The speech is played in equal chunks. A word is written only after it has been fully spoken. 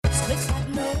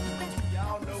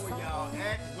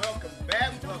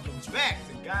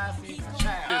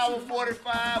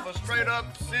45 or straight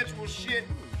up sensual shit.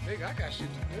 Nigga, I got shit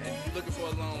to do. Looking for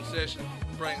a long session,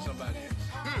 bring somebody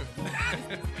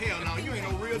else. Hell no, you ain't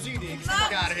no real G then. Get the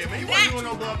fuck out of here, man. You wasn't doing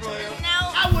no bump on him. No.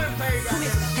 I wouldn't pay you.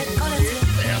 Get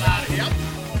the hell out of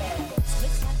here.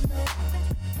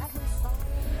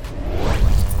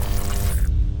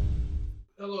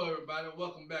 Hello, everybody.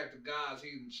 Welcome back to God's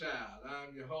Heathen Child.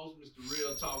 I'm your host, Mr.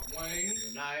 Real Talk Wayne.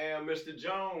 And I am Mr.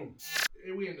 Jones.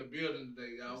 And we in the building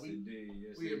today, y'all. Yes, indeed.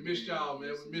 Yes, We have missed y'all,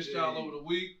 man. We missed y'all over the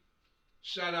week.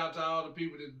 Shout out to all the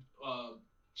people that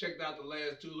checked out the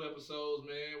last 2 episodes,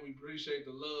 man. We appreciate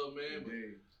the love, man.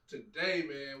 Indeed. But today,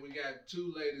 man, we got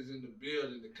 2 ladies in the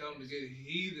building that come to get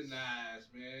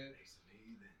heathenized, man.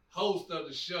 Host of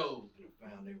the show.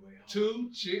 Found their way home.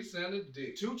 2 chicks and a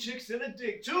dick. 2 chicks and a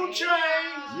dick. 2 chains.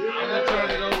 Yeah.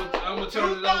 I'm gonna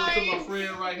turn it over to my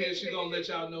friend right here. She gonna let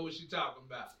y'all know what she talking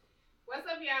about. What's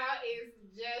up, y'all? It's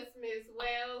just Miss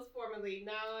Wells, formerly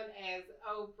known as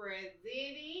Oprah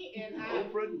Diddy, and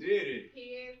I'm Oprah Diddy.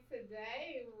 here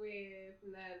today with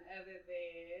none other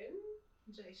than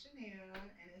J Chanel,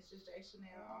 and it's just J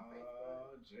Chanel on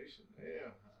Facebook. J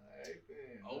Chanel.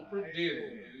 Heathen. Oprah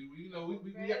Diddy. You know, we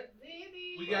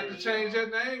Diddy. got to change that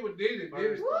name with Diddy.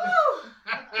 First. Woo!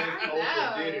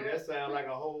 Oprah Diddy. That sounds like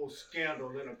a whole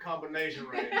scandal in a combination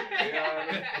right there. You know what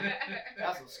I mean?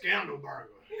 That's a scandal burger.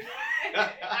 I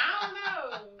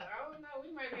don't know. We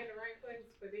might be in the right place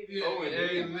for Diddy. Yeah, Oh,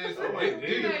 hey, indeed. listen, Oh,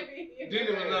 Diddy indeed.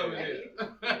 was over here.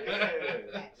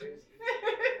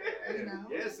 You know?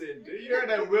 Yes, indeed. You heard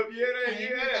that whip? You heard that? Can't You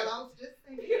be heard that? I was just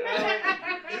thinking. You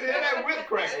heard that whip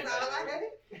cracker? That's all I had.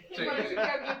 You want to go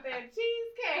get that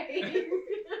cheesecake.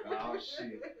 Oh,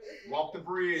 shit. Walk the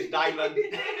bridge, Dylan.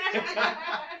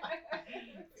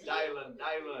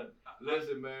 Dylan.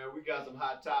 Listen, man, we got some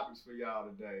hot topics for y'all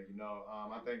today. You know,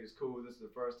 I think it's cool. This is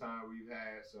the first time we've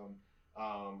had some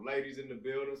ladies in the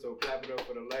building, so clap it up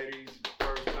for the ladies.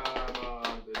 First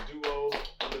time the duo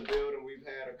in the building. We've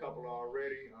had a couple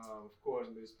already. Of course,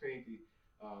 Miss Pinky,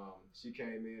 she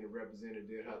came in and represented,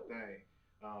 did her thing.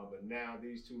 But now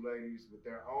these 2 ladies with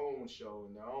their own show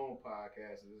and their own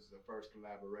podcast, this is the first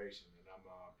collaboration, and I'm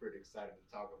pretty excited to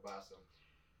talk about some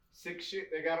sick shit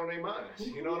they got on their minds.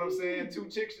 You know what I'm saying? 2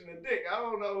 chicks and a dick. I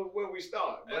don't know where we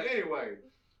start, but anyway.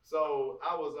 So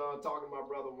I was talking to my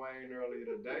brother Wayne earlier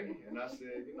today, and I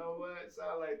said, you know what? It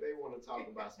sounds like they want to talk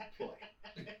about some play.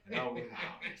 No,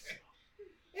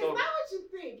 It's not what you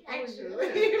think, actually.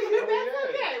 yeah.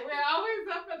 That's okay. We're always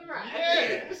up for the ride.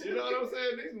 Yes, you know what I'm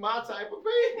saying? These my type of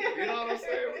people. You know what I'm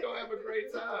saying? We're going to have a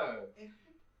great time.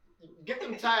 Get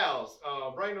them towels.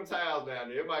 Bring them towels down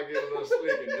there. It might get a little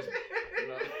slick in this, you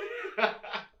know.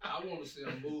 I want to see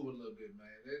them move a little bit, man.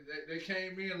 They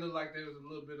came in, looked like they was a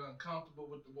little bit uncomfortable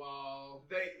with the wall.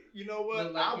 You know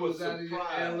what? Like I was out of your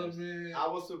surprised. element. I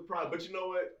was surprised. But you know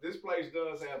what? This place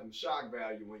does have some shock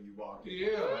value when you walk in.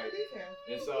 Yeah. Right?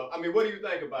 And so, I mean, what do you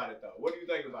think about it, though? What do you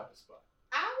think about the spot?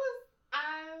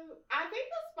 I think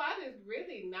the spot is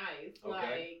really nice. Okay.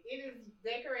 Like, it is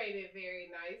decorated very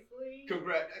nicely.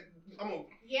 Congrats. I'm going to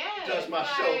Yes. dust my like,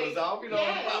 shoulders off, you know,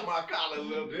 yes. pop my collar a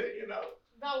little bit, you know.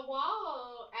 The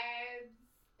wall adds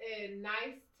a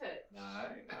nice touch. All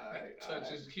right.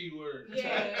 Touch is the key word.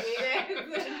 Yeah, it adds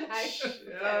a nice touch.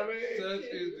 You know what I mean? Touch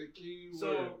is the key word. So,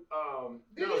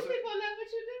 Do these people know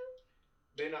what you do?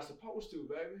 they're not supposed to,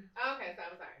 baby. Okay, so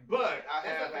I'm sorry. But I That's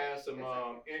have okay. had some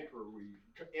That's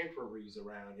inquiries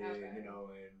around here, Okay. you know,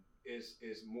 and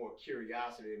it's more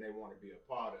curiosity and they want to be a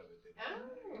part of it.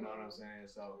 You know what I'm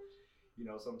saying? So, you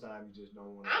know, sometimes you just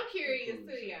don't want to. I'm curious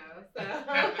too, y'all. So.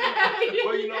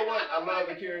 Well, you know what? I love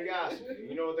the curiosity.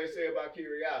 You know what they say about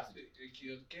curiosity? It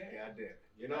killed the cat. God damn it.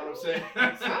 You know what I'm saying? Oh.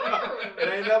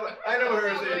 I ain't never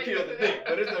heard it say it killed the dick,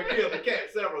 but it's done killed the cat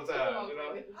several times, you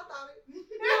know? I thought it.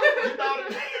 You thought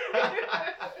it?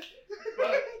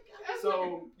 But,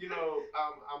 so, you know,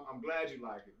 I'm glad you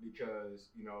like it because,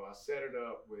 you know, I set it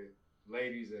up with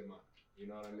ladies in mind. You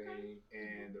know what I mean?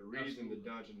 And the reason the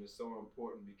dungeon is so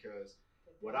important because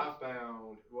what I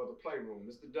found, well, the playroom,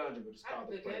 it's the dungeon, but it's called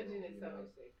the playroom. dungeon is you know?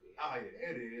 so sexy. Oh, yeah,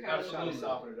 it is. Absolutely. I'm trying to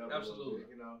soften it up a little Absolutely. bit,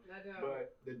 you know? No doubt. But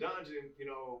the dungeon, you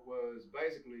know, was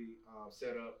basically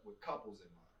set up with couples in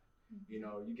mind. You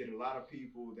know, you get a lot of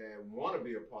people that want to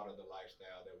be a part of the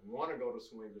lifestyle, that want to go to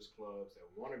swingers clubs, that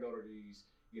want to go to these,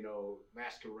 you know,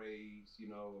 masquerades, you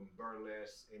know, and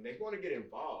burlesque, and they want to get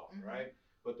involved, right?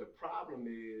 But the problem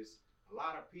is a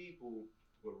lot of people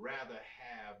would rather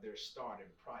have their start in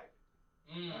private,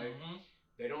 right?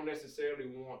 They don't necessarily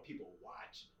want people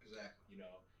watching. Exactly. You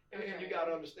know, and you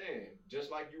got to understand, just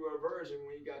like you were a virgin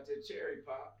when you got that cherry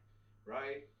pop,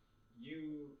 right?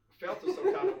 you felt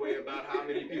some kind of way about how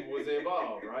many people was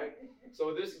involved, right?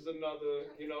 So this is another,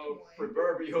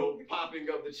 proverbial popping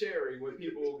of the cherry when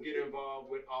people get involved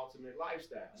with ultimate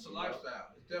lifestyle. It's a lifestyle.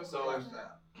 It's definitely a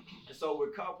lifestyle. So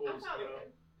with couples,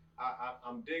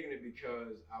 I'm digging it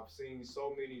because I've seen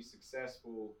so many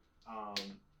successful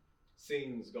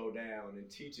scenes go down in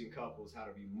teaching couples how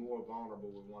to be more vulnerable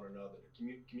with one another,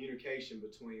 communication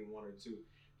between one or two.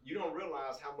 You don't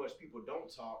realize how much people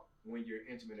don't talk when you're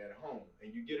intimate at home,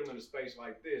 and you get them in a space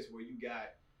like this where you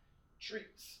got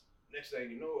treats. Next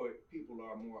thing you know, people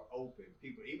are more open.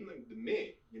 People, even the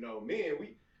men, men,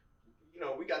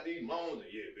 we got these moans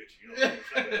and bitch, you know what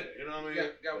I'm saying? You know what I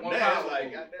mean? Got one now it's power like,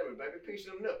 move. God damn it, baby, piece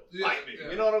of them nipples, Yeah, fight me. yeah.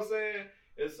 You know what I'm saying?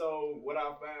 And so what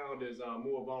I found is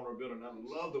more vulnerability. And I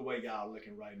love the way y'all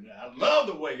looking right now. I love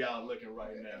the way y'all looking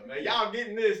right now, man. Y'all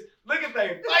getting this. Look at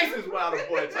their faces while the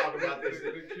boy talking about this.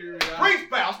 Preach,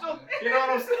 pastor. You know what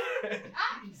I'm saying?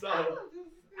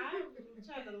 I'm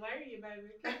trying to learn you,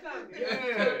 baby. Keep talking.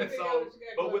 Yeah.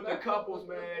 But with the couples,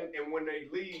 man, and when they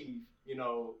leave,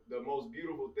 the most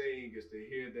beautiful thing is to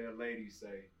hear their ladies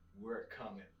say, "We're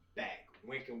coming back.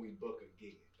 When can we book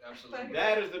again?" Absolutely.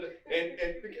 That is and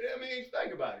I mean,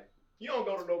 think about it. You don't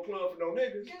go to no club for no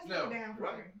niggas. Just No. slow down for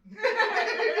Right. him.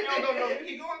 You don't go no.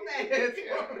 He going fast.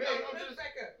 Let's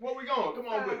back up. Where we going? Come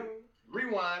on with it.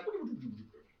 Rewind.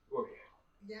 Okay.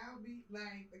 Y'all be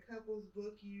like the couples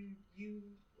book you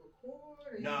record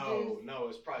or No, you no,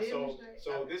 it's probably so. demonstrate?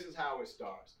 So this is how it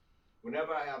starts.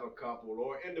 Whenever I have a couple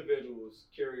or individuals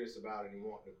curious about it and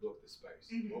want to book the space,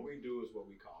 Mhm. what we do is what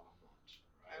we call a munch.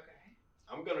 Right? Okay.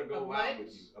 I'm gonna go A out with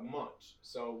munch? you. A munch.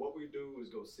 So what we do is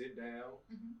go sit down.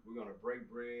 Mhm. We're gonna break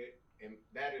bread, and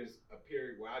that is a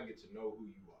period where I get to know who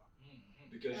you are,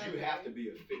 because you Okay. have to be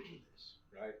a fit for this,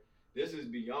 right? This is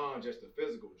beyond just a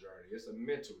physical journey; it's a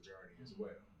mental journey as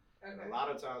well. And a lot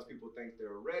of times people think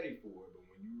they're ready for it, but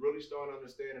when you really start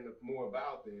understanding more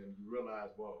about them, you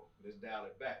realize, whoa, let's dial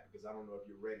it back, because I don't know if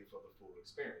you're ready for the full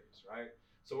experience, right?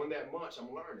 So in that munch,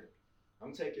 I'm learning.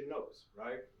 I'm taking notes,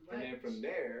 right? And then from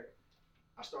there,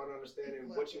 I start understanding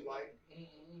what you like.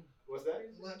 What's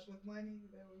that? Lunch with money?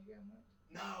 Is that what you got money?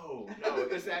 No,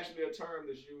 it's actually a term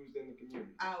that's used in the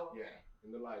community. Oh, okay. Yeah,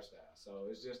 in the lifestyle. So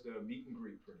it's just a meet and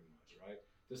greet pretty much, right?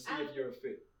 To see if you're a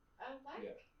fit. I like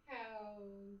Yeah. how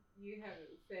you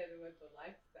haven't said what the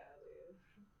lifestyle is.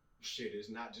 Shit, it's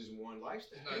not just one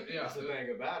lifestyle. Yeah. That's the thing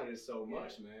about it, is so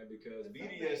much, man, because It's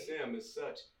BDSM is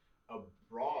such a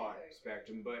broad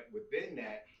spectrum, but within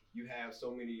that, you have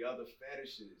so many other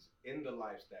fetishes in the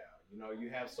lifestyle. You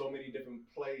have so many different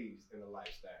plays in the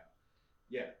lifestyle.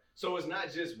 Yeah. So it's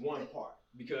not just one part,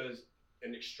 because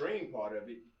an extreme part of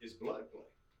it is blood play.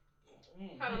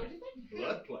 Hold on, what did you say?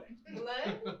 Blood play.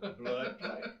 Blood? Blood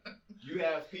play. You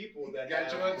have people that Got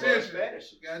have your blood attention.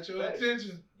 fetishes. Got your Fetishes.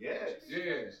 attention. Yes.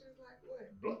 Yes. Like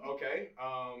what? Okay.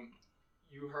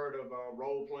 You heard of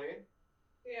role playing?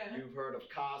 Yeah. You've heard of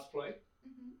cosplay?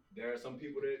 Mhm. There are some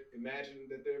people that imagine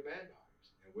that they're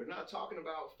vampires, and we're not talking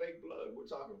about fake blood. We're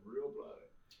talking real blood.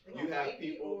 You have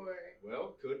Maybe, people. or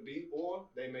Well, could be, or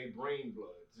they may bring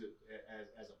blood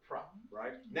as a prop,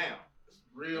 right? Now,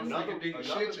 Real another freaking digging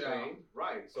thing, shit, y'all.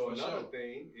 right? So For another sure.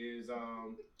 thing is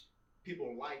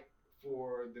people like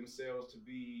for themselves to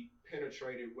be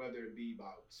penetrated, whether it be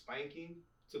by spanking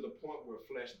to the point where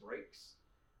flesh breaks,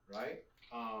 right?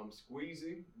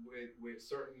 Squeezing with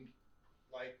certain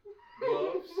like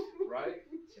gloves, right?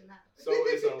 So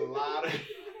it's a lot of.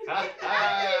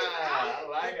 I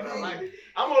like it.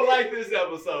 I'm gonna like this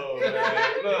episode,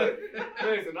 man. Look,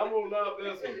 listen, I'm gonna love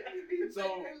this one.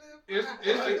 So It's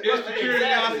the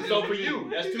curiosity. So for you,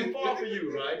 that's too far for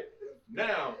you, right?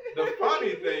 Now, the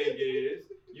funny thing is,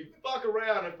 you fuck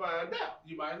around and find out,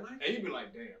 You might like it. and you be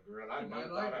like, "Damn, girl, I You might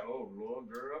never like thought it. of." Oh Lord,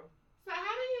 girl. So how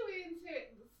do you enter?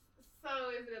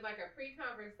 So is it like a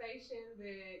pre-conversation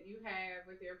that you have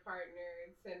with your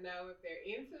partner to know if they're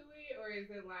into it, or is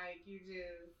it like you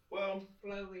just Well,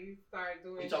 slowly start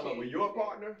doing? you talking about with your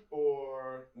partner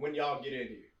or when y'all get in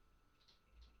here?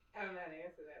 I don't know how to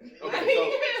answer that. Okay,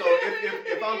 so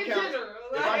if I'm in counting, general,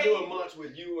 if I do a munch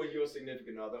with you or your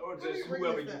significant other, or Let me just bring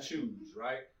whoever this you up. choose,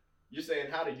 right? You're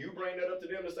saying, how do you bring that up to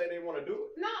them to say they want to do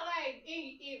it? not like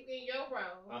in your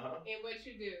role, Uh-huh. in what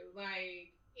you do,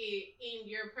 like in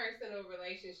your personal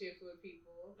relationships with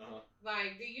people. Uh-huh.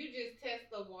 Like, do you just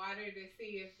test the water to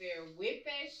see if they're with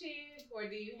that shit, or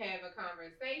do you have a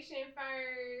conversation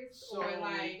first, or So-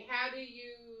 like how do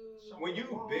you? When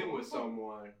you've been with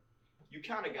someone, you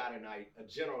kind of got a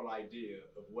general idea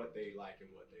of what they like and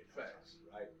what they don't like, Facts.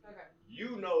 right? Okay.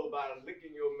 You know by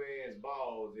licking your man's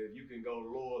balls if you can go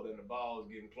lower than the balls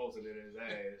getting closer than his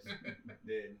ass,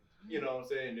 then You know what I'm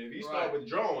saying? If he start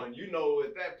withdrawing, you know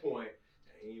at that point,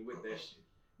 he ain't with that shit.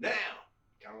 Now,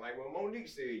 kind of like what Monique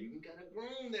said, you can kind of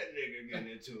groom that nigga getting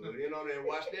into it. You know what I mean?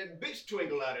 Watch that bitch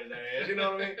twinkle out his ass. You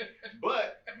know what I mean?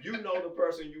 But you know the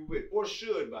person you with, or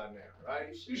should by now, right?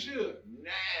 You should.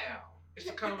 Now. It's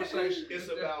a conversation. It's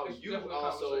about you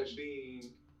also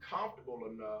being comfortable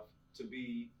enough to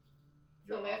be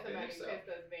your so let authentic somebody self. set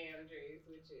those boundaries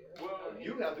with you. Well,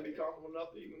 you have to be comfortable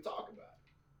enough to even talk about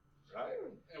it, right?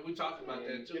 And we talked about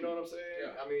that too. You know what I'm saying?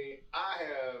 Yeah. I mean, I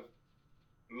have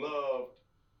loved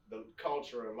the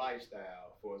culture and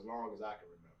lifestyle for as long as I can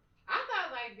remember. I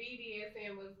thought like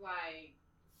BDSM was like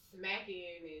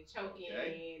smacking and choking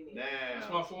and Now, that's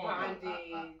my form. bondage.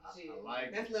 I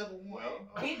like That's level 1. Well,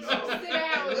 Bitch, no. sit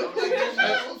down.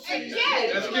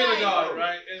 Yes, That's like, kindergarten,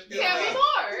 right? It's Tell me kindergarten.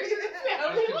 more. Tell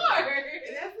me more.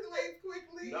 It escalates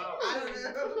quickly. No. I don't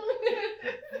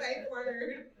know. Safe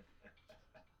word.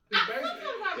 It's basically-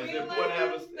 Sometimes I It's important to have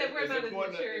realize a- that we're it's not as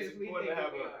important to- mature it's as we important think to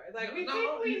have we a- are. Like we No,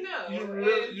 think we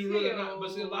know. You really not.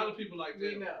 But see, a lot of people like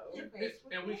we that. know.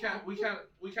 And we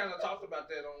kind of talked about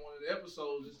that on one of the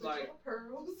episodes. It's like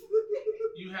pearls.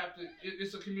 you have to.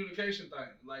 It's a communication thing.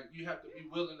 Like you have to be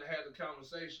willing to have the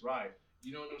conversation. Right.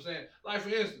 You know what I'm saying? Like for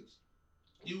instance,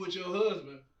 you with your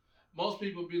husband. Most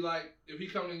people be like, if he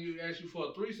come to you and ask you for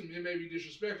a threesome, it may be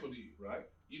disrespectful to you. Right.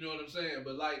 You know what I'm saying?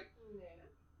 But like, Yeah.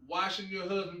 why shouldn't your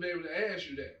husband be able to ask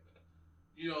you that?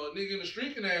 You know, a nigga in the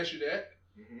street can ask you that.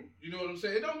 Mm-hmm. You know what I'm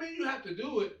saying? It don't mean you have to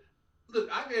do it. Look,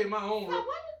 I gave my own. So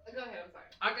what? Go ahead. I'm sorry.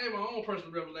 I gave my own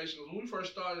personal revelations when we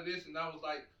first started this, and I was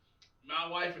like, my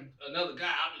wife and another guy.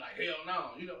 I'd be like, hell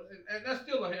no, you know, and that's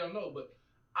still a hell no. But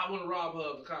I wouldn't rob her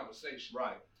of the conversation.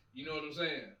 Right. You know what I'm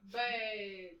saying? But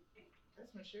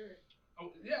That's mature.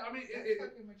 Yeah, I mean, That's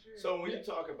fucking mature. So when you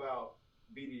talk about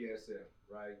BDSM,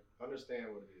 right, understand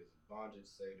what it is: bondage,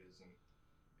 sadism,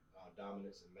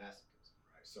 dominance, and masochism,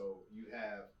 right? So you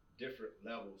have different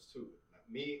levels to it. Like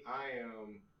me, I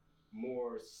am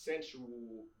more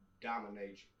sensual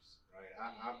dominatrix,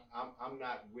 right? I'm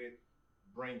not with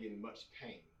bringing much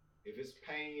pain. If it's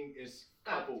pain, it's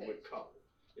coupled with couple.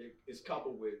 It's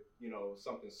coupled with, you know,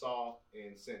 something soft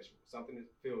and sensual, something that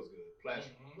feels good, pleasure.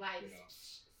 like You know.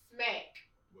 smack.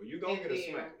 Well, you're gonna get a And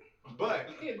then- smack, but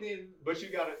And then you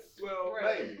gotta. Well,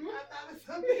 Right. maybe. I thought of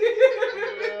something.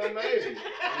 Well, maybe.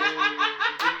 I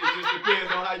mean, it just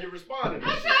depends on how you respond to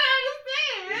I'm this trying shit. to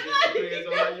understand. It It's just like, depends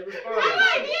on how you respond to I'm this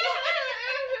like, shit.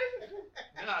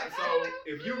 yeah. Nah, so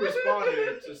if you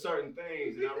responded to certain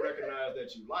things and I recognize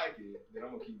that you like it, then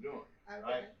I'm gonna keep doing it.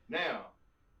 Right? Now,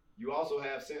 you also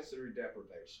have sensory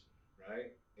deprivation,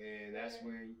 right? And that's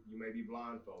when you may be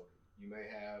blindfolded. You may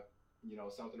have, you know,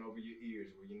 something over your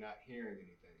ears where you're not hearing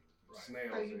anything. Right.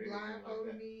 Smells So or you anything like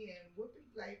blindfolded that. me and what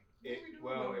like what we doing?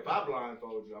 Well, over if I there?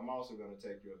 blindfold you, I'm also gonna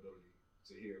take your ability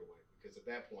to hear away. Because at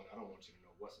that point, I don't want you to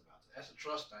know what's about to happen. That's a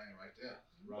trust thing right there.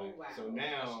 Right. Wow. So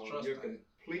now That's a trust you're thing.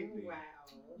 completely Wow.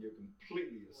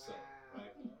 assault,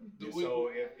 right? Do And we- so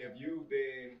if you've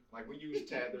been, like, we use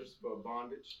tethers for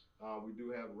bondage, we do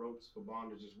have ropes for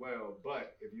bondage as well.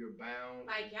 But if you're bound,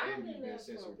 Like y'all and in you've been that for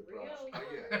sensory real. deprived, Like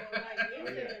Oh,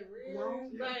 it's yeah. a real.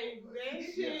 Wrong. Like that Yeah.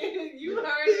 shit. You Yeah. heard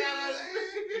about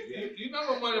yeah. You know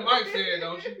what Money Mike said,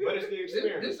 don't you? But it's the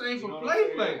experience. This ain't you for know what play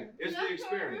I'm play. saying? It's the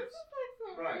experience.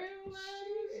 Right.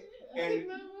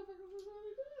 And-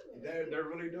 They're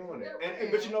really doing it.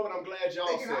 And but you know what? I'm glad y'all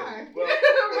Thinking said. I- Well,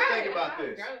 Right. think about I'm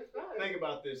this. grown as fuck. Think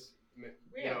about this. We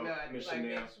You have know, no idea. Miss Like,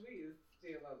 Chanel. bitch, we is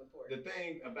still on the porch. The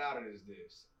thing about it is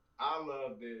this. I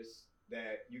love this,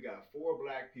 that you got 4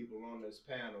 black people on this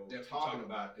panel Definitely talking talking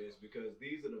about about this, because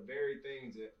these are the very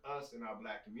things that us in our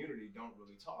black community don't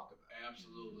really talk about.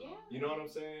 Absolutely. Yeah. You know what I'm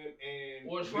saying? And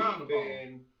Or it's we've frowned upon.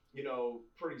 been, you know,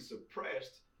 pretty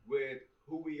suppressed with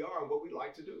who we are and what we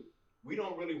like to do. We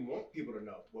don't really want people to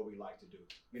know what we like to do.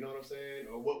 You know what I'm saying?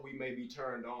 Or what we may be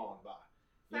turned on by.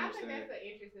 So You know I what think I'm saying? that's an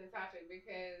interesting topic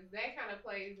because that kind of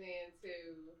plays into,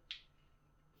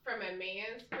 from a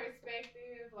man's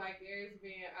perspective, like there's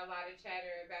been a lot of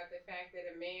chatter about the fact that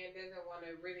a man doesn't want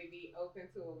to really be open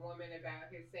to a woman about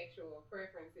his sexual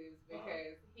preferences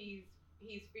because he's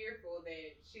fearful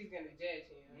that she's gonna judge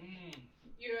him.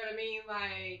 You know what I mean?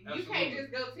 Like you can't Absolutely. just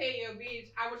go tell your bitch,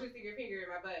 I want you to stick your finger in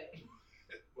my butt.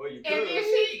 Well, you And could. then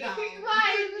she No. like,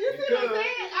 you see what I'm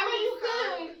saying? I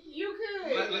mean, you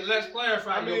could. Let's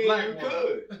clarify. I mean, You're black you woman.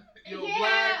 could. You're yeah,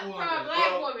 black for a woman.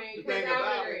 black Well, woman, The because thing I would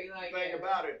about agree. it, Like, the thing yeah.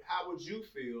 about it, how would you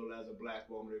feel as a black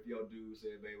woman if your dude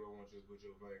said, "Baby, I want you to put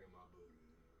your finger in my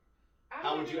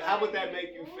booty"? How would that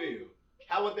make you feel?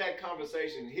 How would that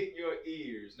conversation hit your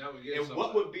ears? Now we get And something.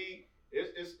 what would be?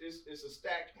 It's a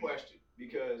stacked question,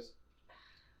 because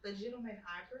The gentleman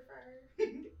I prefer,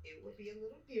 it would be a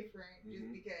little different,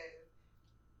 just because.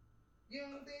 You know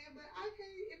what I'm saying? But I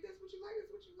can't. If that's what you like, that's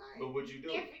what you like. But would you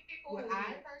do it? Would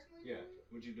I personally do it?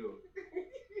 Would you do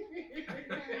it?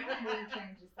 My mood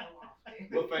changes so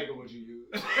often. What finger would you use?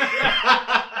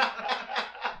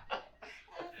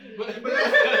 but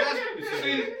that's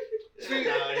see.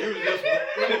 Nah, you was this one.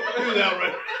 You was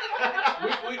outright.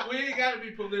 We ain't gotta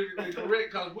be politically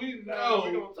correct because we know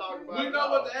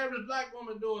what the average black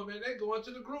woman doing, man. They going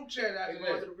to the group chat after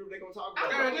that. They gonna talk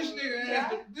about God, it. this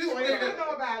nigga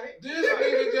know about it. This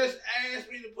nigga just asked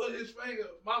me to put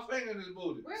my finger in his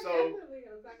booty. We're So, definitely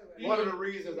gonna talk about one of the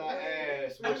reasons I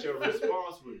asked what your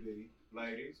response would be,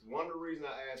 ladies, one of the reasons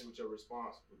I asked what your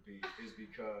response would be is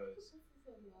because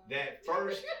that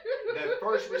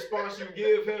first response you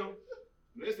give him,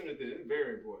 listen to this, it's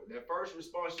very important. That first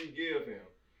response you give him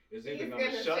is either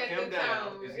going to shut him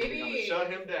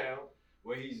down,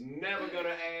 where he's never going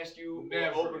to ask you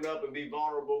or open up and be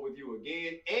vulnerable with you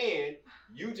again, and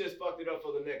you just fucked it up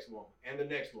for the next woman and the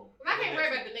next woman. Well, I can't worry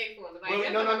about the next one.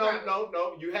 Like, well,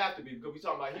 no, you have to be because we're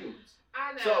talking about humans.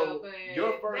 I know, so but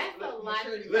your first, that's a lot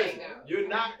to listen, say, though.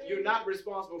 you're not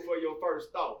responsible for your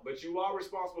first thought, but you are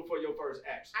responsible for your first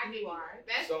action. You are.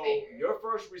 That's so fair. your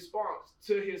first response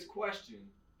to his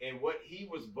question and what he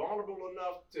was vulnerable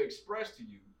enough to express to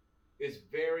you is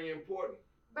very important.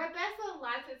 But that's a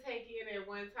lot to take in at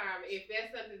one time if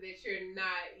that's something that you're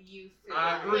not used to.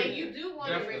 I agree. And you do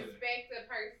want Definitely. to respect a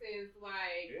person's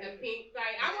opinion.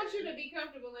 Like, I want you to be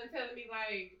comfortable in telling me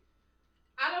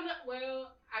I don't know.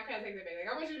 Well, I can't take that back.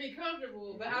 I want you to be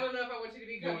comfortable, but I don't know if I want you to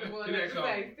be comfortable enough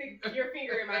to stick your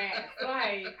finger in my ass.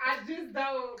 I just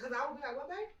don't. Because I would be like, what,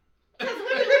 babe?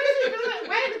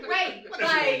 What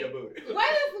is you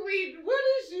doing? Wait. What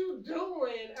is you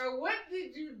doing? Or what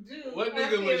did you do? What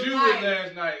nigga was you with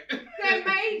last night? That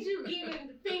made you get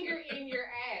a finger in your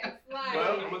ass.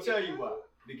 Well, I'm gonna tell you why.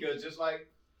 Because just like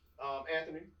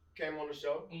Anthony came on the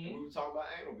show, we were talking about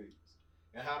anal beads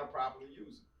and how to properly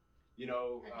use them. You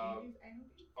know,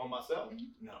 on myself?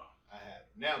 No, I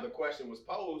haven't. Now the question was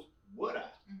posed, would I?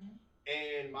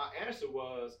 And my answer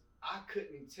was, I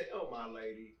couldn't tell my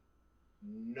lady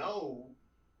no,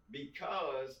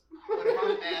 because what if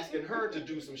I'm asking her to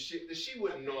do some shit that she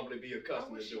wouldn't normally be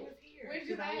accustomed to doing?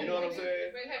 You know what I'm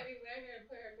saying? But have you let her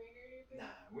put her finger in your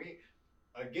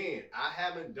Nah, again, I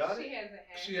haven't done it. She hasn't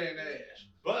asked. She ain't asked.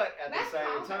 But at the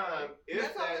same time,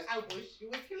 I wish she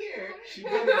was here. She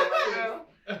did it right now.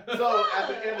 So at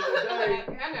the end of the day,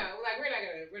 I know, we're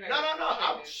not gonna. No.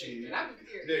 I'm shit.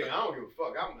 Nigga, I don't give a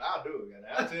fuck. I'll do it.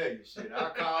 I'll tell you shit.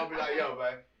 I'll call and be like, yo,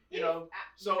 man. You know,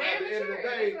 so at the end of the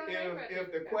day,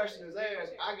 if the question is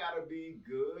asked, I gotta be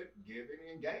good, giving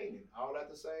and gaining all at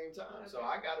the same time. So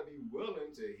I gotta be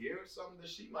willing to hear something that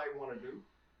she might want to do,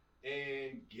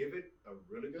 and give it a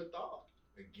really good thought,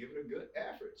 and give it a good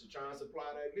effort to try and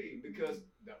supply that need. Because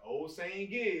the old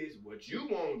saying is, what you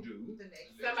won't do,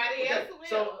 somebody else will.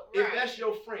 So if that's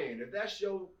your friend, if that's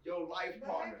your life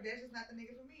partner, that's just not the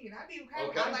nigga for me, and I be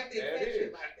okay. I like to accept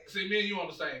shit like that. See, me and you on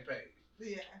the same page.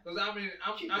 Yeah. Because I mean,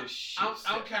 I'm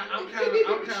kind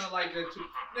of like that too.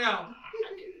 Now,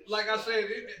 like I said,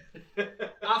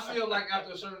 I feel like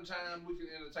after a certain time we can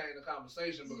entertain the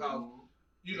conversation because,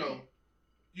 you know,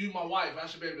 you my wife.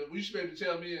 We should be able to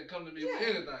tell me and come to me with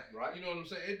anything. Right. You know what I'm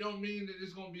saying? It don't mean that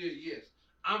it's gonna be a yes.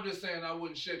 I'm just saying I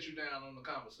wouldn't shut you down on the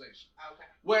conversation. Okay.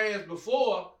 Whereas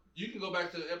before, you can go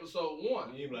back to episode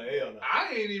 1. You be like, hell no.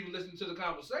 I ain't even listened to the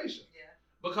conversation. Yeah.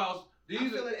 Because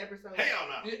these are episode. Hell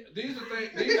no. These are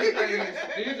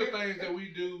things that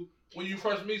we do when you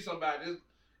first meet somebody.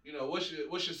 You know, what's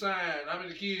your sign? How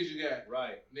many kids you got?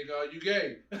 Right. Nigga, are you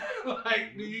gay?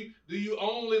 Like, do you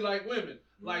only like women?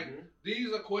 Like,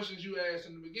 these are questions you ask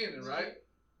in the beginning, right?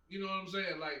 You know what I'm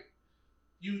saying? Like,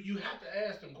 you have to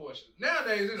ask them questions.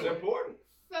 Nowadays, anyway. It's important.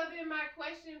 So then my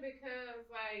question becomes,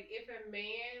 like, if a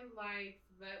man likes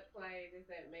butt play, does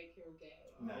that make him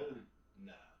gay?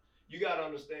 No. You gotta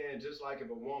understand, just like if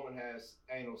a woman has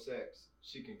anal sex,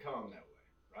 she can come that way,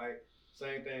 right?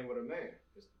 Same thing with a man.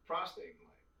 It's the prostate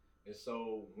gland. And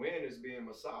so when it's being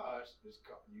massaged,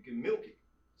 you can milk it.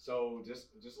 So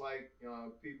just like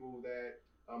people that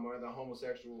are in the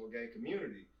homosexual or gay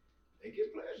community, they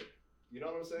get pleasure. You know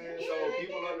what I'm saying? Yeah, so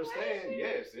people understand,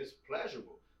 yes, it's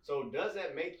pleasurable. So does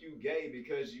that make you gay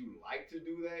because you like to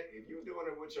do that? If you're doing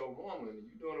it with your woman,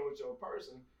 you're doing it with your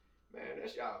person, man,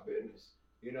 that's y'all business.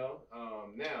 You know,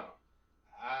 now,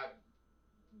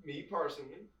 me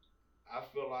personally, I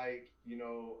feel like, you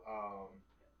know,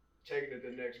 taking it to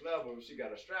the next level, she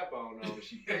got a strap on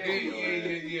she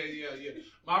yeah.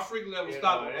 My freak level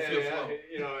stopped on the fifth floor.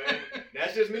 You know, and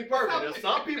that's just me personally. Now,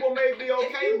 some people may be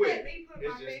okay with it.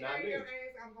 It's just not me.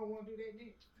 I'm gonna want to do that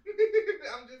next.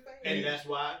 I'm just saying. And that's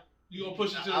why you gonna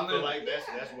push it to the I limit. feel like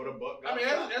that's what a buck. I mean,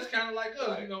 that's kind of like us.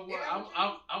 Right. You know what? I'm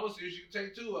gonna see if she can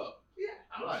take 2 of them. Yeah.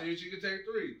 I'm gonna see if she can take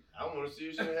 3. I want to see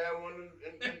if she can have one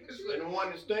and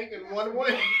one to stink and one to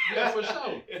win. Yeah, for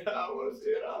sure. I want to see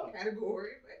it all.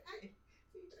 Category, but hey.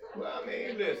 Well, I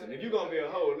mean, listen. If you're gonna be a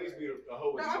hoe, at least be a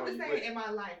hoe. No, I'm just saying in my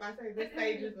life. I say the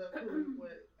stages of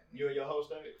what. You in your hoe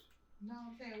stage? No,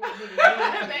 I'm saying what nigga.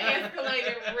 The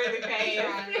escalator really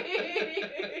fast.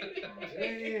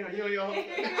 Damn, you in your hoe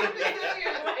stage? I'm just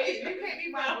saying, like, you can't be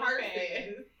my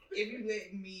person if you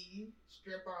letting me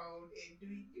strip on and do,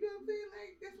 you know what I'm saying?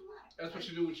 Like, that's a lot. That's what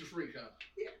you do with your freak, huh?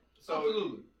 Yeah. So,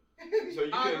 absolutely. So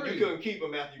you couldn't keep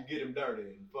him after you get him dirty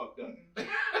and fucked up.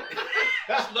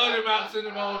 Slug him out, send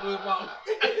him on to his mom.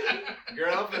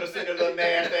 Girl, I'm finna send a little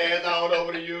nasty ass on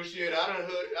over to you. Shit, I done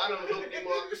hooked him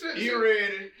up. He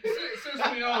ready. Since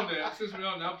we on there, I'll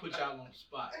put y'all on the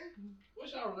spot.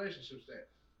 What's y'all relationship status?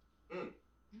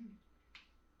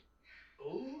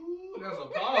 Ooh, that's a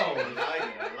pause. I like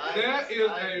it. That is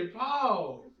a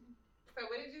pause. So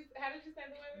how did you say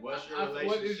the word?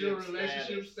 What is your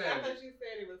relationship I status? thought you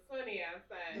said it was sunny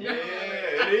outside. Yeah,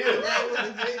 it is. That was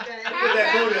a good day. Put that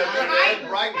booty up there. That's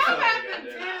bright How about sunny.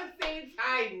 the Tennessee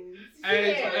Titans?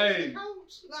 Hey.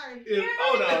 Coach, like,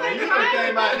 Hold on, you done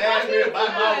came out and asked me about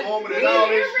my woman and all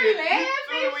this shit.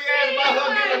 Soon as we asked about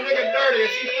her getting a nigga dirty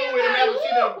and she threw with him after she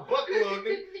done butt plugged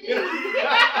him. You know?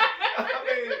 I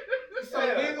mean, So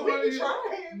neither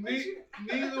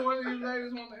one of you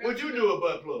ladies want to answer. Would you do a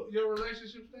butt plug? Your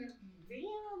relationship status?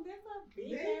 Damn, that's a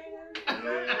big ass. Yeah,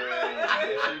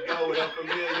 there she go with her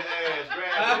familiar ass.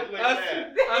 Grab it. Look at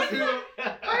that. I see what.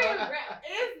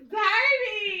 It's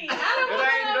dirty. I don't It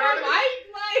ain't dirty. like.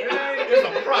 It's a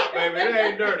prop, baby. It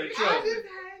ain't dirty. Trust me.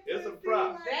 It's a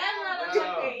prop. That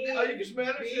Oh, you can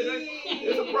smell it? Shit,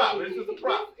 it's a prop. It's just a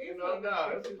prop. You know,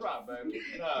 no, it's a prop, baby.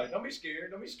 No, don't be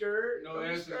scared. Don't be scared. No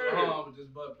answer for harm with this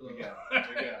butt plug. We got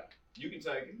it. You can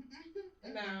take it.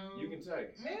 No. You can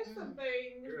take it. There's some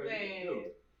things Girl, you that can do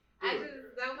it. I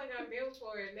just don't think I'm built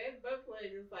for it. That butt plug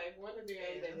is like one of the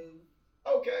items.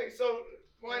 Okay, so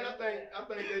Wayne, I think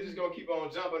they're just gonna keep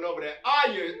on jumping over that. Are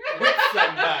you with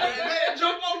somebody? Man,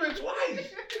 jump over it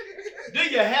twice. Do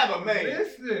you have a man?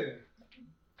 Listen.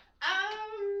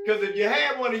 Because if you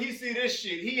had one and he see this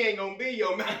shit, he ain't gonna be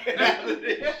your man after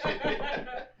this shit. I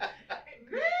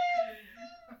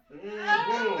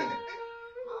don't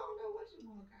know what you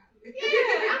want, guys. Yeah,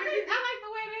 I like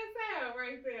the way that sound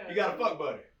right there. You got a fuck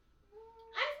buddy?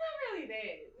 It's not really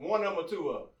that. One of them or two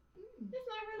of them? It's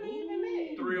not really even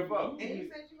that. 3 or 4? And you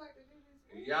said you like to do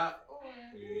this. Y'all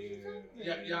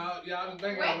done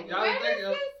think Where is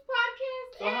this podcast?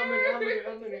 So how many?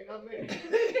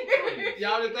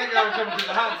 Y'all didn't think I was coming to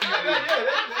the hot seat.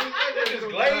 They just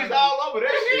glazed all over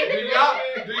that shit.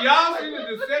 Do y'all see the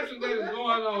deception that is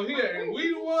going on here? And we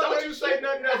the ones. Don't you say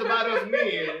nothing else about us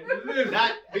men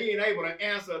not being able to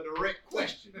answer a direct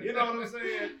question. You know what I'm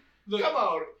saying? Look, come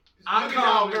on. Look at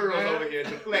y'all girls over here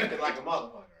deflected like a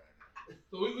motherfucker.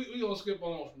 So we gonna skip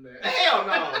on from that. Hell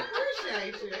no.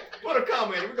 Appreciate you. Put a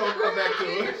comment. We're gonna come back to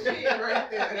it. Shit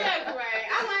right there. That's right.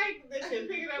 I like that you're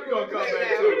picking up. We're gonna come back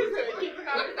to We're it. just gonna keep the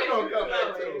conversation We're gonna come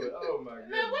back to going. it. Oh my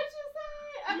god. Now, what you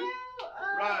said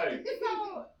about Right.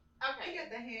 So He okay.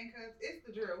 got the handcuffs. It's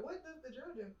the drill. What does the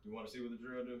drill do? You want to see what the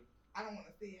drill do? I don't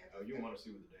want to see it. Oh, you want to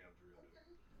see what the damn drill do?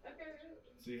 Okay.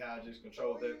 See how I just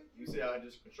controlled that? You see how I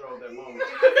just controlled that moment?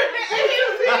 Let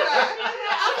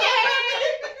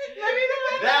me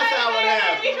know. That's how it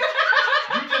happens.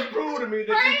 You just proved to me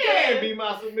that you can be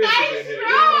my submissive in Stay here. You know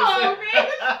what I'm strong, saying? bitch.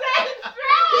 Stay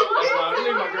strong.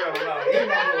 Leave my girl alone. Leave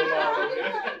my girl alone.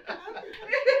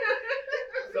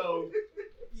 So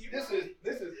this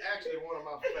is actually one of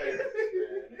my favorites,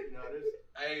 man. You know, this.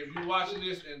 Hey, if you watching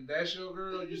this and that's your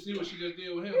girl, you see what she just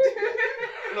did with him.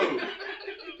 Lou,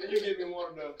 can you give me one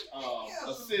of the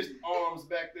assist arms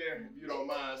back there, if you don't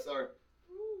mind, sir?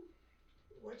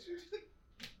 What you?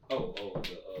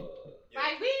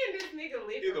 Like, we in this nigga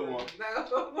living Either one. room,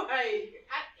 though. Like,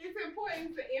 it's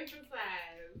important to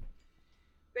emphasize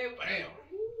that. Bam.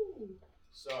 Ooh.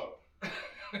 So.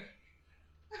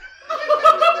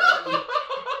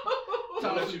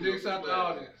 Tell us your dicks out the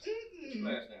audience.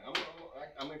 Last name.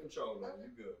 I'm in control, man. You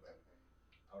good, man.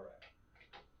 All right.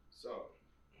 So,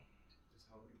 just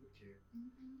hold it with care.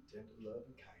 Tender love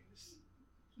and kindness.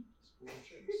 Spoon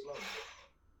trigger slowly.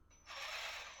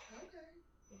 Okay.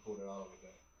 And pull it all the way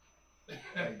back.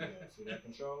 There you go. See that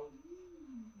control?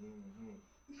 Mm-hmm.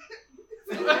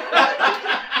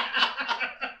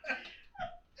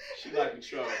 She like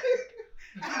control.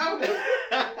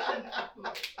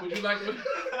 Would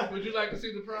you like to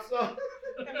see the prop? So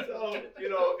you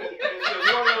know,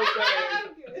 it's one of those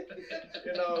things.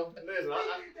 You know, listen,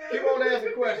 keep on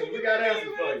asking questions. We got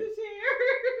answers for you.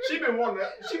 She been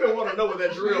wanting to know what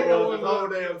that drill was the whole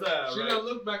damn time. She right? gonna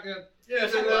look back at. Yeah,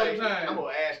 she's all like, the time. I'm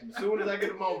gonna ask him as soon as I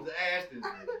get a moment to ask this.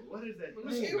 What is that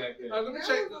thing back there? Let me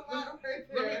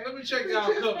check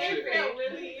y'all cup They shit. felt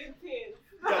really intense.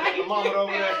 Got the thermometer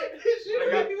over there.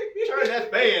 Turn that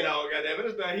fan on, goddamn it!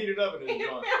 It's done heated up in this It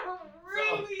joint. felt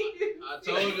really I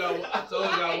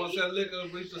told y'all once that liquor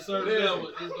reached a certain level,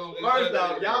 it's gonna get First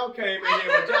better. off, y'all came in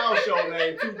here with y'all show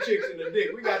name, 2 chicks in the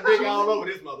dick. We got dick all over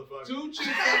this motherfucker. 2 chicks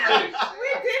in the dick. We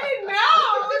didn't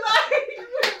know. Like,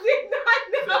 we did not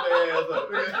Set know. their ass up.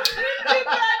 We did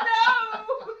not know.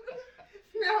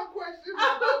 Now question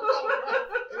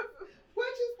what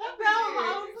just That happened?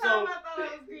 whole time I thought I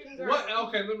was getting drunk. What?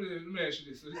 Okay, let me ask you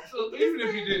this. So even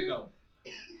if you didn't know,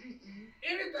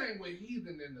 anything with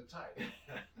heathen in the title.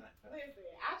 Listen,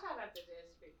 I try not to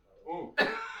judge people. Ooh, I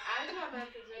try not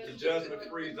to judge the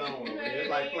judgment-free zone. You know Okay? It's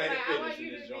what I like mean? Planet I want Fitness you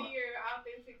in to this be joint. your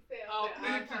authentic self at all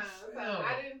Authentic times. So self. I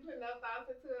didn't put no thoughts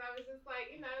into it. I was just like,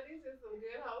 you know, these are some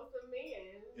good, wholesome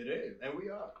men. It is, and we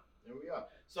are.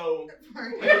 So,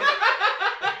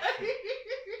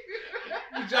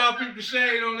 Did y'all peep the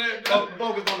shade on that?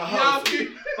 focus on the Y'all hustle.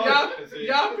 peep Y'all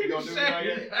the gonna do it like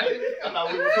shade. that? I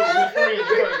thought we were cool. We were friends at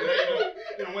first, but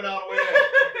they went all the way there.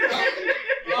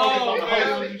 You focus on the man,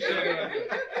 hustle. you shade like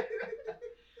that.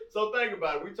 So think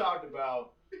about it. We talked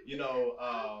about, you know,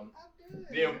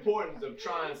 the importance of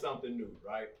trying something new,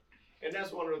 right? And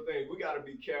that's one of the things. We got to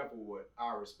be careful with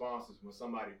our responses when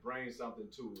somebody brings something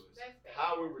to us.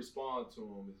 How we respond to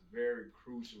them is very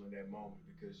crucial in that moment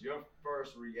because your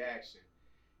first reaction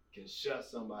can shut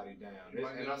somebody down.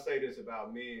 And I say this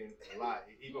about men a lot,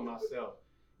 even myself.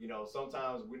 You know,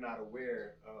 sometimes we're not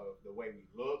aware of the way we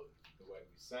look, the way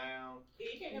we sound.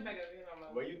 You can't come back over here no more.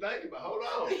 What you think about? Hold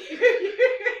on. If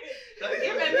a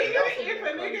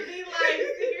nigga be like,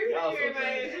 Y'all so you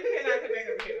cannot come back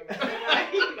over here no more. Like,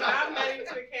 I'm not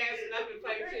into the cast, I'm the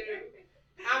play shit.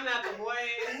 I'm not the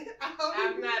one. I'm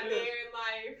not there in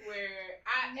life where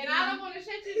I don't want to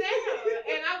shut you down.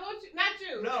 And I want you, not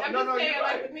you. No, I'm no, just saying, you're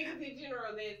like right. the niggas in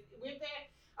general, that with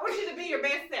that, I want you to be your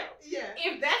best self. Yeah.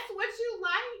 If that's what you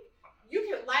like, you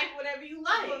can like whatever you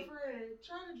like. But friend,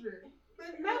 try to drink.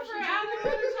 No, friend, I don't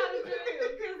want to try to drill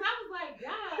because I was like,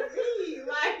 God,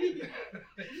 like to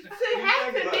have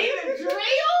to need a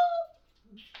drill.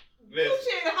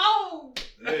 Coochie and hole.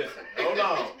 Listen, hold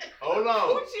on.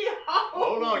 Coochie and hole.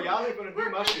 Hold on, y'all ain't gonna do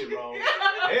my shit wrong.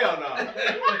 Hell no.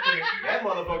 That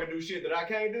motherfucker do shit that I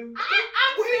can't do.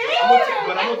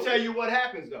 But I'm gonna tell you what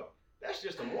happens though. That's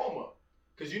just a warm up.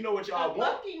 Cause you know what y'all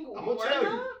want. I'm gonna tell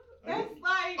you. That's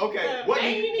like okay, what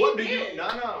do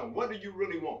you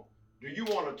really want? Do you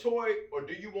want a toy or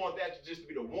do you want that to just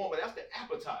be the warm up? That's the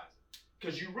appetizer.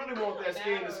 Cause you really want that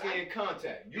skin to skin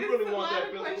contact. You really want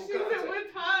that physical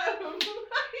contact.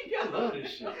 I love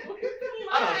this shit. I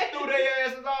done threw their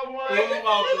asses off one.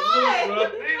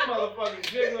 These motherfuckers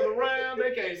jiggling around.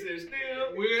 They can't sit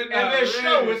still. And their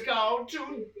show is called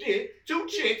Two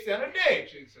Chicks and a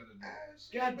Dick.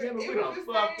 God damn it, we done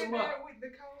fucked them up. The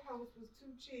co-host was 2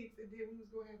 chicks, and then we was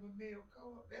gonna have a male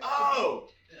co-op. Oh,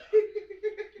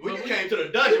 we came to the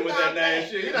dungeon with that name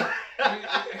shit. You know? I'm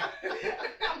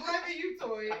blaming you,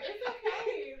 Toy. It's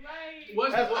okay,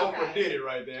 like That's Oprah did it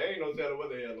right there. Ain't no telling what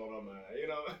the hell on her mind. You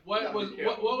know. What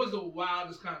was the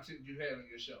wildest content you had on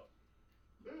your show?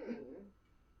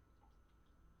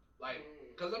 Like,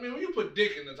 cause I mean, when you put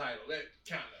dick in the title, that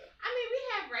kind of. I mean, we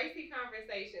have racy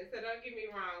conversations, so don't get me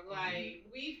wrong. Like,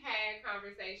 we've had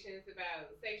conversations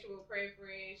about sexual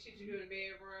preference, shit you do in the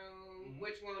bedroom,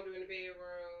 what you want to do in the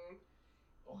bedroom.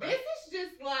 Okay. This is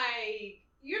just like,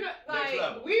 you know,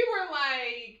 like, we were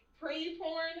like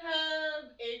pre-Pornhub,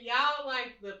 and y'all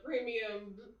like the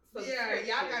premium subscription. Yeah,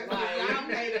 y'all got y'all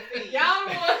made a fee. Y'all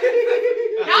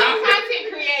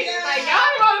content creators. Like, y'all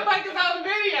the motherfuckers on the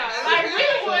video. Like, we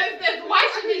the ones that's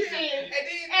watching this shit.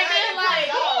 And then like,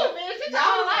 oh, man, shit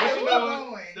y'all like. You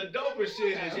know, the dopest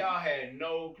shit is y'all had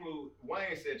no clue.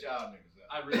 Wayne set y'all niggas up.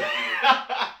 I really did.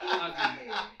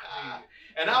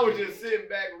 And I was just sitting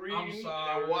back reading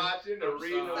and watching and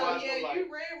reading and watching. Yeah, like,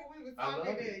 you read what we was talking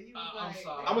about. You was I'm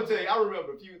sorry. I'm gonna tell you, I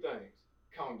remember a few things.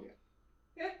 Cognac.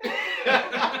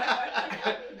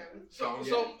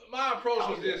 So my approach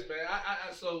was this, man.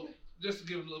 So just to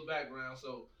give a little background,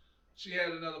 so she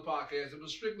had another podcast. It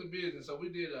was strictly business, so we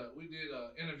did a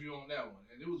interview on that one,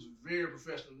 and it was very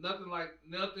professional. Nothing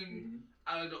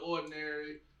out of the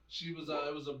ordinary. She was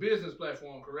it was a business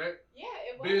platform, correct? Yeah,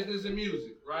 it was. Business and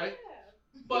music, right? Yeah.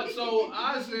 But so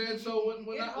I said, so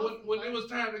when it was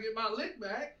time to get my lick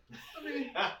back,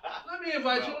 let me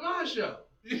invite you to my show.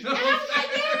 You know And I was like,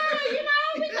 yeah, you know,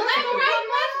 we collaborate.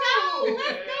 Let's go.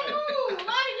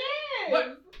 Like, yeah. But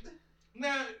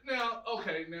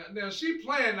now she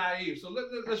playing naive. So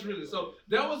let's really. So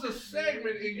there was a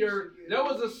segment in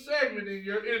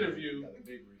your interview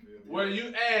where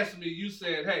you asked me. You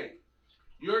said, "Hey,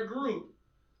 your group,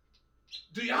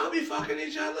 do y'all be fucking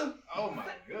each other?" Oh my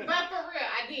goodness. But for real,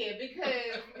 I did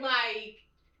because like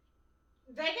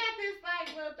they got this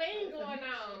like little thing going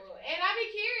on, and I be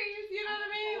curious. You know what I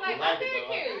mean? Like I'm very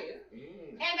curious.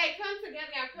 And they come together,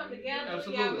 y'all come together,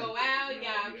 Absolutely. y'all go out,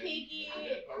 y'all kick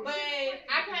it. But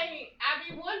I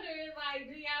be wondering, like,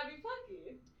 do y'all be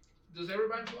fucking? Does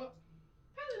everybody fuck?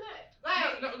 Probably not.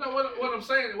 Like, No. What I'm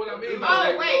saying, what I mean by oh,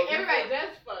 that. wait, everybody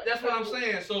does fuck. That's what I'm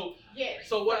saying. So, yes.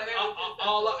 So what?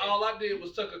 All I did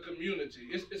was took a community.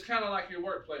 It's kind of like your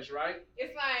workplace, right?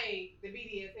 It's like the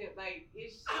BDSM, like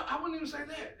it's. I wouldn't even say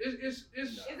that. It's.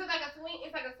 Is it like a swing?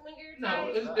 It's like a swinger.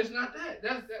 No, type? it's not that.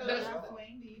 That's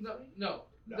no.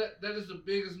 That is the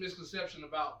biggest misconception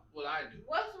about what I do.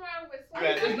 What's wrong with Yeah,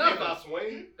 swinging? It's nothing. about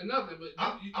swinging. Nothing, but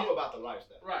I'm about the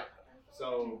lifestyle. right.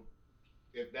 So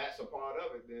if that's a part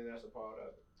of it, then that's a part of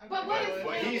it. But what is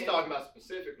What swinging? he's talking about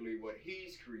specifically, what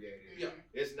he's created, Yeah.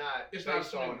 it's not It's not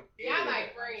based on swinging. Y'all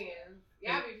like friends.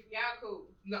 Y'all cool.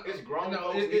 No, It's grown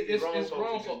no, folks. it's grown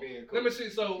grown folks folk. being cool. Let me see.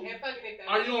 So, And fucking it.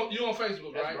 are you on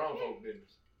Facebook, That's right? grown folk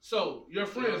business. So your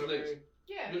friends You know what I list. mean?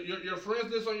 Yeah. Your friends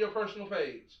list on your personal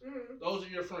page. Mm-hmm. Those are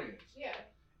your friends. Yeah.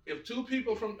 If two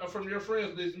people from your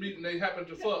friends list meet and they happen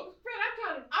to fuck,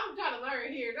 Fred, I'm trying to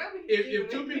learn here. if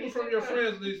two people from your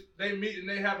friends list they meet and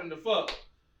they happen to fuck,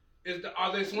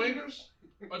 are they swingers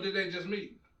or did they just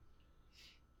meet?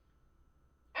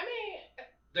 I mean,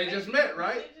 They just met,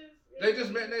 right? They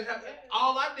just met. And they have. Yeah.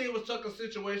 All I did was took a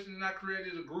situation and I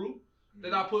created a group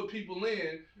that I put people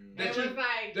in that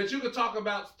you could talk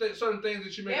about certain things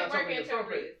that you may not talk about your front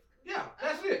page. Yeah,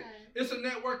 that's it. It's a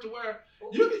network to where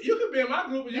you could be in my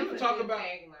group and you can talk about.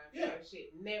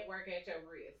 Shit. Network at your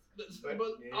wrist. But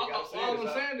you all gotta say I'm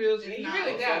it's saying is, You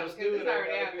really don't, because it's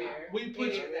already out there. we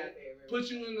put you It is out there, put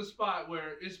you in the spot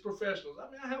where it's professionals. I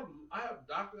mean, I have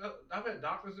doctors. I've had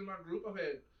doctors in my group. I've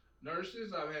had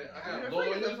nurses. I got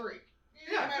lawyers.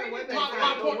 Yeah. Why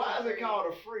is it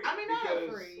called a freak? I mean, not a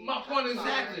freak. My point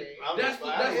exactly. That's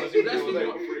the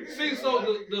see. So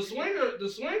the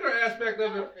swinger aspect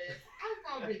of it. I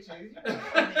saw pictures.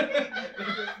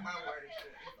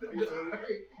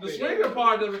 The swinger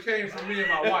part of it came from me and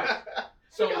my wife.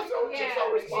 So she's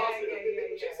so responsive.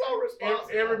 She's so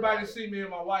responsive. Everybody see me and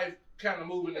my wife kind of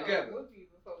moving together,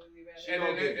 And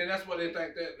and that's what they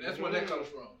think that's where that comes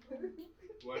from.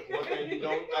 One thing you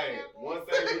don't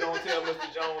tell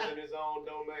Mr. Jones in his own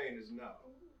domain is no.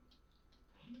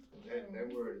 That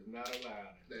word is not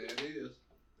allowed. There it is.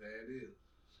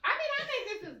 I mean, I think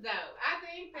this is dope. I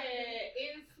think that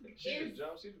it's. She be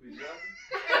jumping. She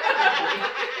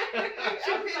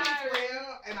pitches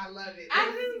well, and I love it. Cause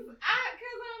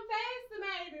I'm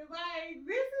fascinated. Like,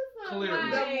 this is some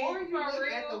Clearly. like, The more you for look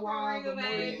real, at the for wild, real the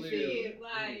more ass you shit. live.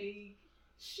 Like,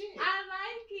 Shit. I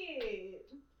like it.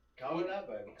 Call it up,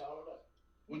 baby. Call it up.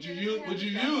 Would you use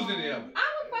any of it? I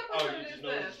would fuck with Oh, some you of this just know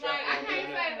the stuff. Like, I strap can't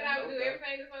on say there. that I would do Okay.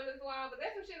 everything that's on this wall, but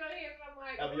there's some shit on here that I'm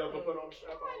like, Have you ever put on the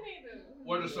strap I on? need to.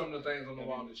 What are some of the things on the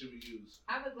wall that you would use?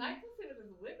 I would like to see what this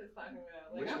whip is talking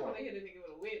about. Like, Which I want one? to hit a nigga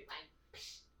with a whip. Like,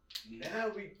 Now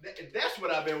that's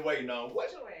what I've been waiting on. what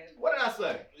your ass? What did I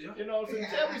say? Yeah. You know what I'm saying?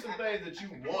 Tell me some things that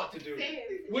you want to do.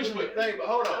 Which whip? Thing, but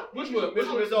hold on. Which whip? Which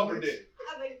one is over there?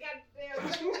 I think, goddamn.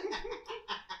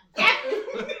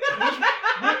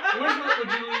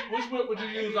 Which whip would you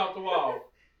use off the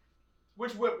wall?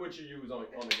 Which whip would you use on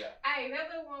the guy? Hey, that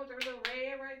little one with the little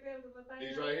red right there with the thing.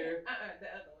 These right here? The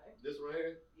other one. This right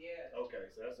here? Yeah. Okay,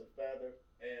 so that's a feather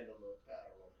and a little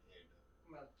paddle on the end of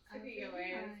it. Sick of your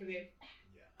ass for this.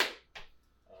 Yeah.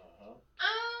 Uh-huh.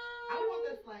 I want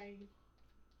the slave.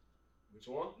 Which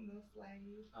one? The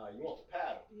slave. You want the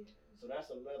paddle. Yeah. So that's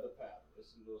a leather paddle.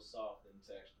 It's a little soft in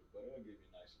texture, but it'll give you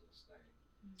a nice little stain.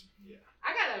 Yeah.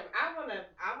 I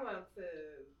want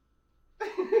to.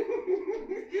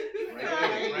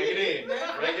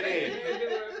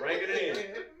 Bring it in.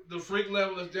 The freak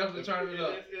level is definitely turning it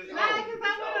up. Nah, cause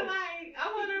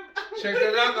I want to. Check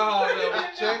that alcohol level.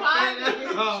 Check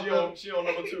that alcohol. She on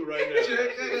number 2 right now.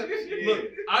 Check that. Look,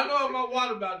 I know if my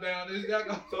water about down. It's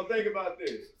got. So think about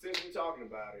this. Since we're talking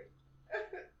about it,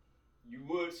 you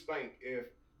would spank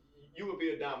if you would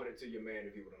be a dominant to your man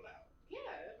if he would allow it.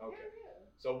 Yeah. Okay. Yeah.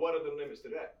 So what are the limits to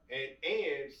that?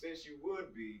 And since you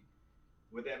would be,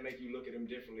 would that make you look at him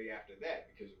differently after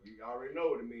that? Because we already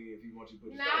know what it means if he wants you to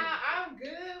put his Nah, thumb in. I'm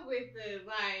good with the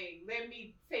like. Let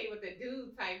me tell you what the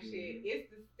dude type shit. It's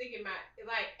the sticking my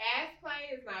like ass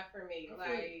play is not for me.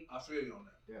 I feel you on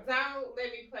that. Yeah. Don't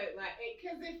let me play like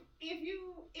because if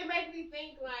you it makes me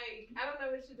think like I don't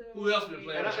know what you're doing. Who else been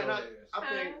playing with your ass? I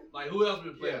think Like who else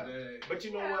been playing with that ass? But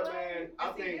you know what, man?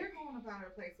 I think they're going about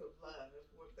a place of love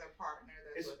with their partner.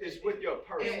 it's with your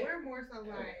person. And we're more so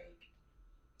like.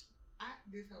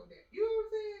 This whole day. You know what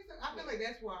I'm saying? So I feel like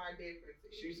that's why our difference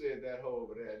is. She said that hoe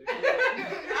over there. I'm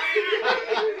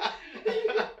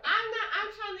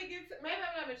trying to get to, maybe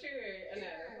I'm not mature enough.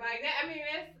 Yeah. Like that I mean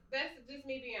that's just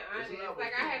me being honest.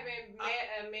 Like I haven't met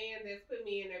a man that's put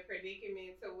me in a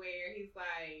predicament to where he's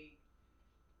like,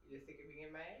 you just sick of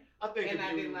being mad? I think and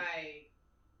I've been like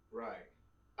right.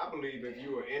 I believe if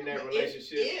you were in that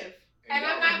relationship and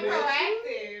I'm not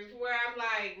proactive where I'm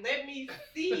like, let me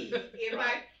see if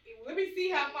let me see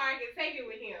how far I can take it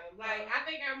with him. Like, I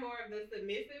think I'm more of the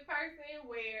submissive person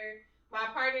where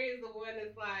my partner is the one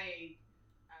that's like,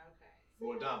 okay.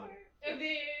 More dominant. And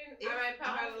then I might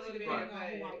pop out a little bit.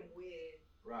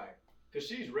 Right. Because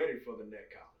she's ready for the neck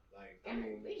collar. Like, I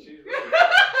mean, she's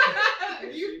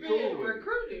ready. You've been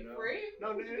recruited, friend.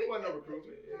 No, it wasn't no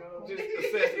recruitment. You know, just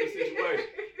assessing the situation.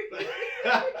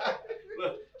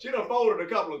 Look, she done folded a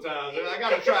couple of times. And I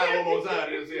got to try it one more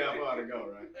time to see how far to go,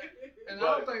 right? And I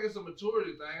don't think it's a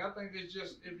maturity thing. I think it's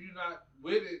just if you're not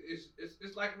with it,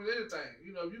 it's like with anything.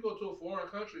 You know, if you go to a foreign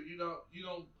country, you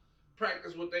don't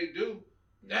practice what they do.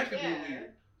 That can be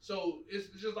weird. So it's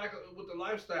just like with the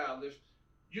lifestyle. If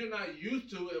you're not used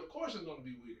to it, of course it's gonna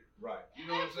be weird. Right. You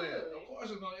know what I'm saying? Of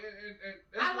course it's gonna. And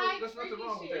that's nothing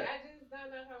wrong with that. that. I just don't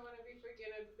know if I want to be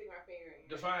freaking enough to stick my finger in.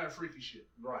 Define freaky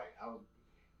shit. Right.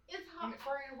 It's hard.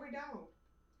 Friend, we don't.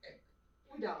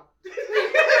 We don't.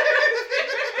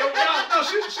 No,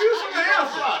 she was for the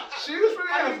answer. She was for the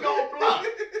How answer. you gonna block?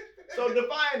 So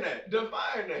define that.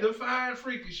 Define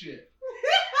freaky shit.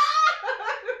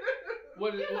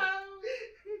 What is? You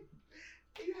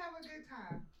have a good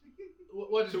time.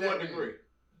 What does to that what mean? degree?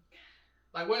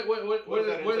 Like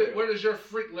where does your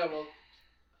freak level?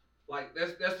 Like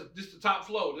this the top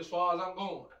floor. As far as I'm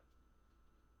going.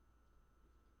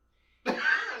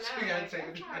 She gotta take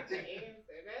it.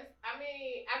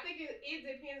 I think it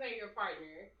depends on your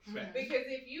partner. Fact. Because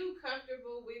if you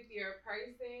comfortable with your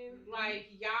person,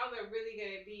 like y'all are really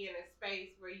gonna be in a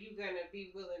space where you gonna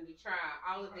be willing to try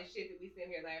all of the shit that we sit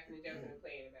here laughing and joking and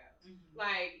playing about. Mm-hmm.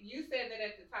 Like you said that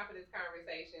at the top of this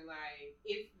conversation, like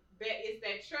it's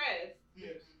that trust.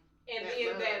 Yes. And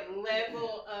then that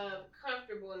level of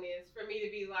comfortableness for me to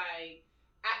be like,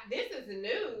 this is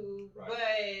new, but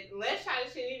let's try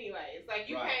this shit anyways. Like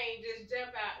you can't just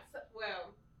jump out.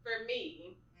 Well, for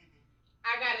me,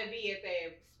 I gotta be at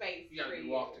that space. You gotta be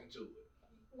walked into it.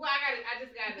 Well, you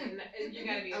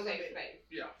gotta be a safe space.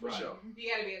 Yeah, for sure. You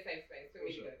gotta be a safe space for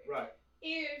me to go there. Right.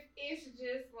 If it's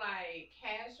just like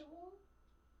casual,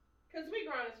 cause we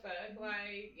grown as fuck,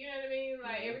 like you know what I mean.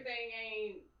 Like everything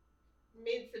ain't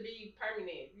meant to be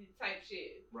permanent type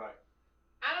shit. Right.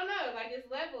 I don't know. Like there's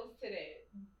levels to that.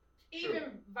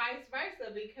 Even vice versa,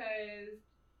 because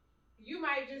you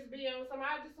might just be on some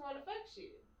I just want to fuck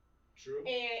shit. True.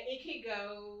 And it could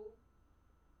go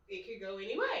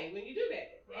anyway when you do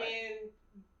that. Right. And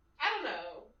I don't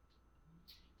know.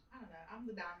 I'm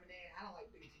the dominant. I don't like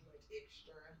doing too much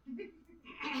extra.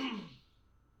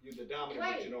 You're the dominant,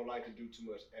 but you don't like to do too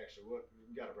much extra. What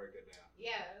you gotta break that down.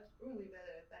 Yeah. We'll leave that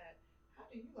at that. How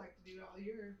do you like to do all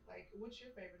your what's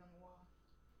your favorite on the wall?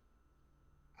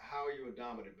 How are you a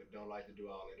dominant but don't like to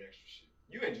do all that extra shit?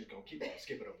 You ain't just gonna keep on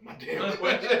skipping over my damn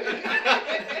question.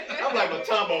 I'm like a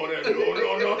Tombo there.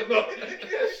 No. Get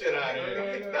that shit out of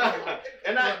here.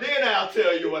 And then I'll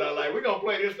tell you what I like. We're gonna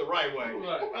play this the right way.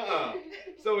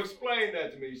 So explain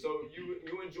that to me. So you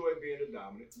enjoy being a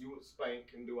dominant. You would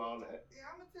spank and do all that. Yeah,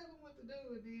 I'm gonna tell them what to do,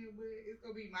 and then it's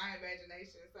gonna be my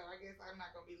imagination. So I guess I'm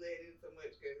not gonna be led in so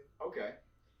much. Okay.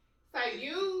 So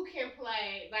you can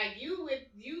play like you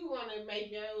want to make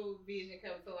your vision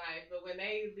come to life, but when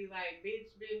they be like,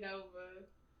 "Bitch, bend over,"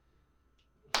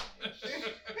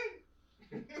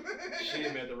 she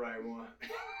ain't met the right one.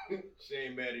 She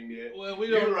ain't met him yet. Well, we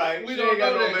don't. You're right. We she don't ain't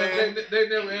got know no that man. they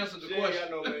never answered the she question. Ain't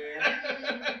got no man.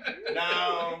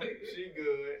 No, she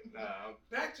good. No.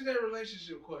 Back to that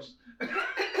relationship question.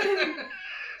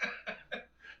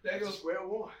 They go square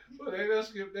one. Well, they gonna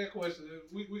skip that question.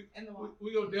 We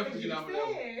gonna definitely get on that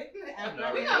one.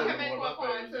 We gonna come back to one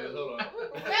part too. Hold on.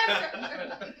 I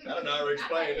don't already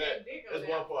explained that. That's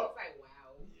one part. It's like wow.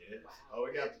 Yes. Wow. Oh,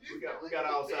 we got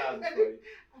all sizes for you.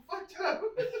 I fucked up.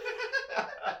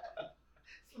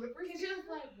 Slippery. Cause you was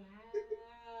like wow.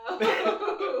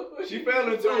 She fell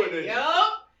into it, didn't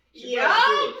she? Yup.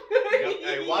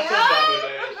 Hey, watch her down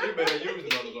there. She better use the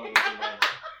motherfucker.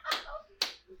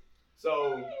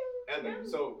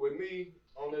 So with me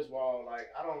on this wall, like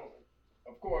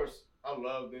of course, I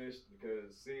love this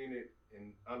because seeing it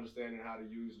and understanding how to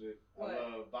use it. What? I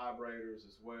love vibrators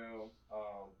as well.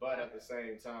 But at the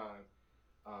same time,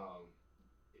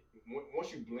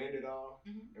 once you blend it all,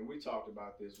 and we talked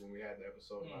about this when we had the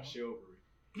episode about chivalry,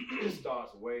 it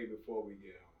starts way before we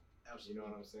get home. Absolutely. You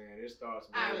know what I'm saying? It starts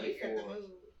way before.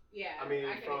 Yeah. I mean,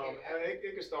 it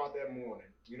can start that morning.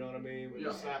 You know what I mean? With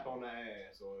a slap on the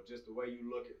ass, or just the way you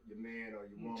look at your man or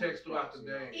your woman. Text throughout the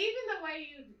day. Even the way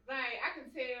you I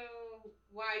can tell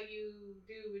why you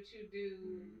do what you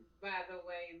do by the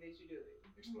way that you do it.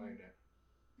 Explain that.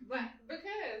 But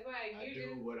because I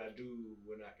do what I do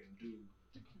when I can do.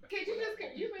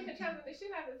 You've been controlling the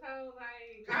shit out of this whole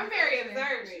I'm very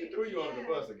observant. She threw you on the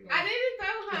bus again. I didn't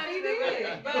throw her under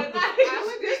the bus,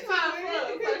 but this my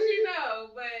fault, so she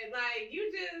know. But you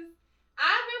just,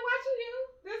 I've been watching you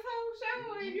this whole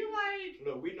show, and you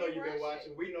Look, we know you've been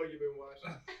watching. We know you've been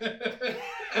watching.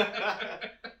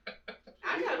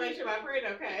 I gotta make sure my friend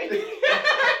okay.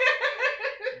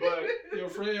 But your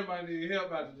friend might need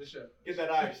help after the show. Get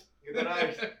that ice.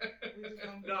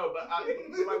 No, but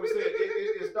like we said,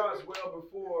 it starts well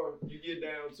before you get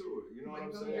down to it. You know what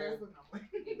I'm saying?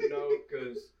 You know,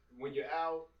 because when you're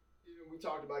out, we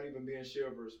talked about even being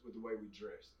chivalrous with the way we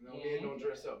dress. You know, men don't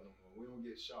dress up no more. We don't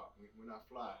get sharp. We're not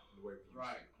fly the way we used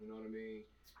to. You know what I mean?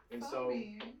 And so,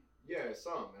 yeah,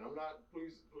 some. And I'm not.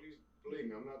 Please believe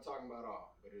me. I'm not talking about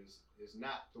all, but it's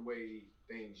not the way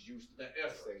things used to. The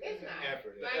effort. It's not.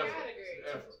 Effort. I agree.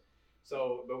 Effort.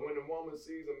 So, but when a woman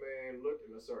sees a man look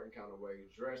in a certain kind of way,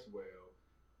 dressed well,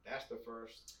 that's the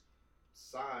first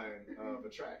sign of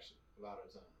attraction a lot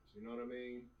of times. You know what I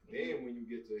mean? Then when you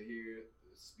get to hear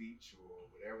the speech or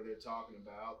whatever they're talking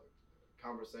about, the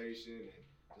conversation and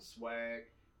the swag,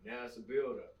 now it's a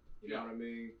build-up. You know what I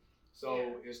mean?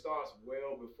 So it starts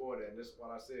well before that. And this is what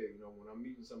I said, when I'm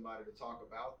meeting somebody to talk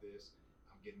about this,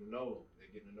 I'm getting to know them. They're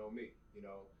getting to know me,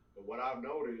 But what I've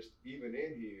noticed, even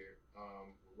in here,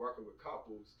 working with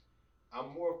couples,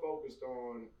 I'm more focused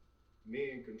on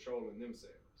men controlling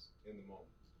themselves in the moment,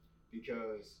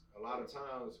 because a lot of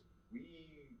times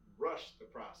we rush the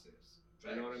process.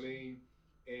 You know what I mean?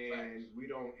 And we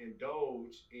don't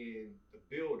indulge in the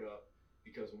build-up,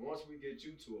 because once we get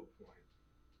you to a point,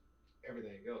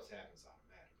 everything else happens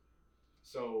automatically.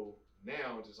 So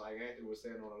now, just like Anthony was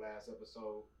saying on the last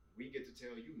episode, we get to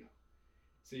tell you no.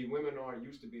 See, women aren't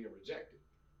used to being rejected.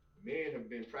 Men have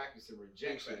been practicing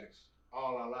rejection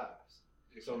all our lives.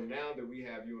 So now that we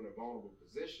have you in a vulnerable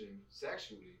position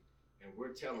sexually, and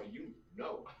we're telling you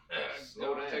no,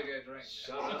 slow down, take that drink.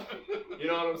 Shut up. You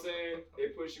know what I'm saying? They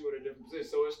push you in a different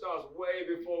position. So it starts way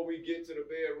before we get to the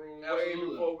bedroom, way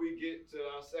before we get to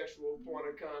our sexual point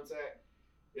of contact.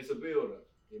 It's a build-up,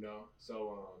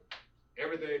 So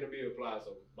everything to me applies.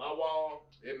 So my wall,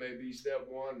 it may be step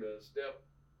 1 to step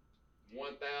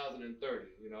 1,030,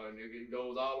 and it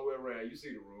goes all the way around. You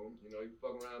see the room, you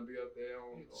fuck around, be up there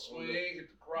on swing, hit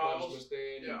the cross, punishment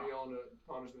stand, you be on the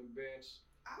punishment bench,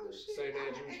 St.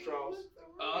 Andrew's cross.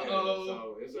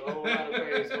 So it's a whole lot of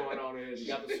things going on here. You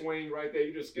got the swing right there.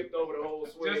 You just skipped over the whole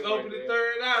swing. Just open the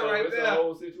third eye right there. It's a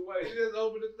whole situation. You just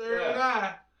open the third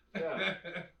eye. Yeah.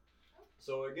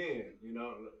 So again,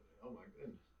 oh my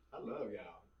goodness, I love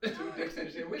y'all. 2 dicks in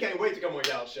the shit. We can't wait to come on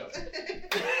y'all's show.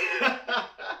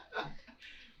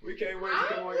 We can't wait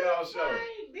to come on y'all's show.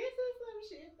 This is some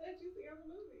shit that you see on the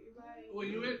movie. Well,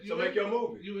 so make your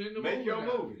movie. You in the make movie. Your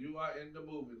movie. You are in the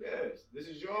movie. Yes, this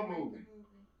is your movie.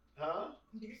 Huh?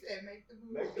 You said make the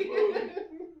movie. Make the movie.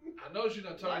 I know she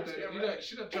done turned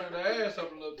she done turned her ass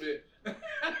up a little bit.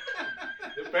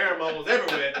 The pheromones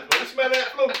everywhere. You smell that,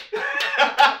 Fluke?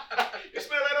 You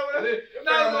smell that over there?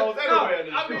 No,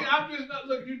 I mean, I'm just not.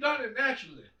 Look, you done it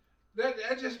naturally.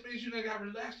 That just means you done got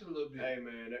relaxed a little bit. Hey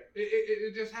man,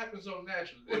 it just happens so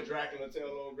naturally. What Dracula tell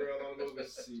old girl on the movie?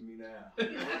 See me now.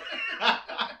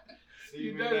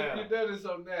 You done it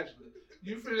so naturally.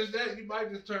 You finish that, you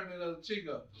might just turn another cheek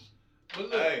up. But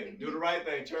look, hey, do the right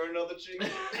thing. Turn another cheek. Guys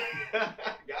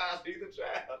need to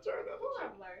try. Turn another cheek.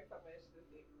 I've learned so much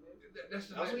this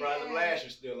evening. I'm surprised the lash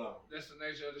is still on. That's the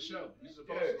nature of the show. You're supposed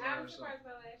to learn something. I'm surprised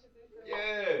my lashes is still on.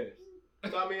 Yes.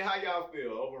 So I mean, how y'all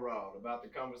feel overall about the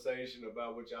conversation,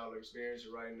 about what y'all are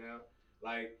experiencing right now?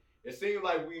 Like, it seems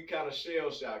like we kind of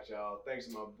shell shocked y'all. Thanks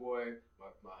to my boy,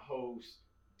 my host,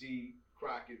 D.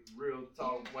 Crockett, Real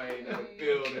Talk Wayne in the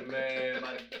building, man.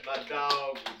 My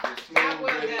dog is smooth.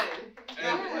 Well done.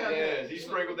 Yes, he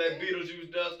sprinkled that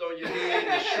Beetlejuice dust on your head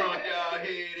and shrunk y'all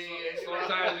head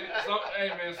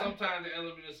in. Sometimes the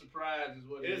element of surprise is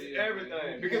what it is. It's everything.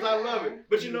 Man. Because I love it.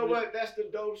 But you know what? That's the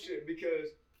dope shit. Because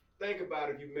think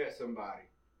about if you met somebody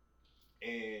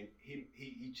and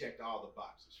he checked all the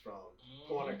boxes from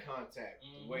point of contact,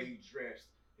 the way he dressed,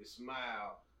 his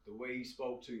smile, the way he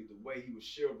spoke to you, the way he was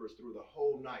chivalrous through the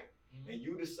whole night, and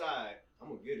you decide, I'm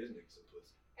gonna get this nigga some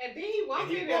pussy. And then he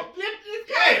walked in and flipped his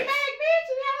yes. back, bitch,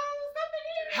 and had all this stuff in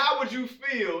here. How would you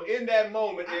feel in that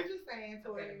moment? I'm just saying,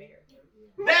 to marry him.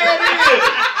 There it is!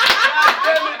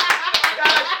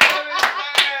 God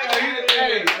damn it!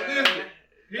 Hey, listen.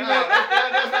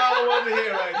 That's all I wanted to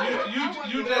hear right there. You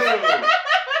just.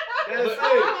 That's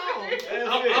it.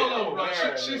 Hold on, bro.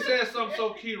 She said something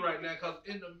so key right now, because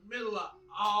in the middle of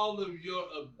all of your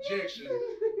objections,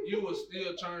 you were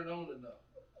still turned on enough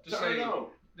to say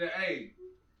that, hey,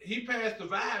 he passed the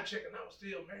vibe check and I was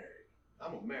still married.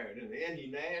 I'm gonna marry him. And he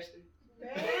nasty.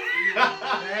 Nasty.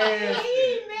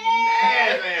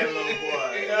 Nasty little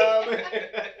boy. You know what I mean?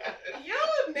 You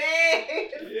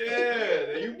nasty.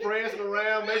 Yeah. You prancing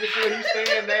around, making sure he's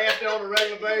staying nasty on a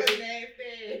regular basis.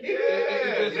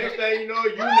 Yeah. Next thing you know,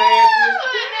 you nasty.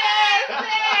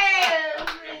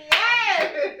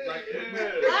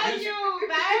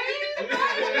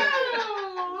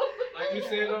 Like we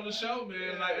said on the show,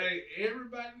 man, like, hey,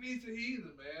 everybody needs a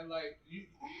heathen, man. Like,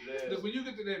 look, when you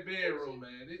get to that bedroom,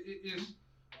 man,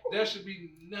 there should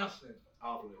be nothing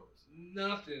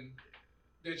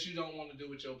that you don't want to do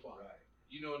with your partner. Right.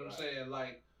 You know what I'm saying?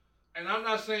 Like, and I'm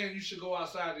not saying you should go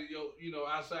outside of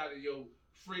your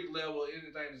freak level or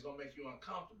anything that's gonna make you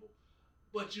uncomfortable,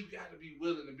 but you got to be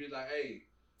willing to be like, hey,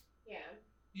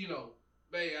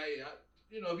 babe,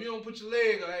 if you don't put your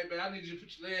leg up, hey, babe, I need you to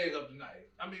put your leg up tonight.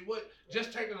 I mean, what?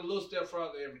 Just take it a little step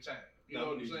further every time. You know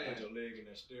what I'm saying? Put your leg in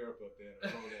that stirrup up there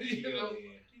and throw that heel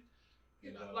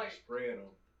in. Like spread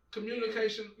them.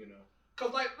 Communication.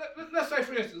 Cause like let's say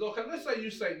for instance, okay, let's say you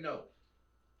say no,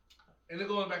 and then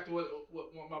going back to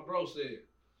what my bro said,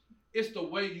 it's the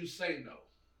way you say no.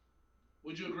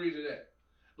 Would you agree to that?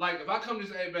 Like if I come to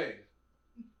say, hey, babe,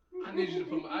 I need you to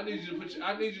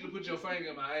put your finger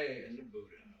in my ass. In the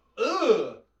booty.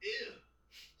 Ugh.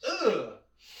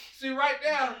 See, right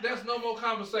now, that's no more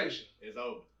conversation. It's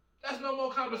over. That's no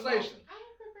more conversation. I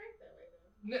don't prefer it that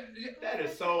way, though. That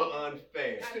is so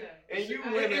unfair. And you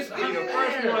women be the unfair.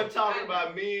 first one talking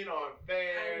about men are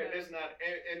fair. It's not.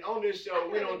 And on this show,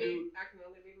 we don't do. I can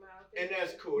only be mild. And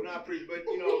that's cool. And I appreciate. But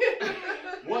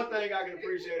one thing I can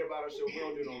appreciate about our show, we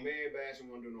don't do no man bashing.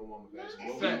 We don't do no woman bashing.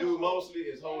 What we do mostly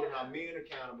is holding our men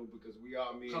accountable because we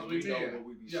are men. And we know what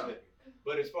we be slipping.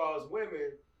 But as far as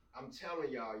women, I'm telling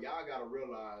y'all gotta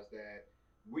realize that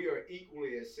we are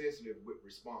equally as sensitive with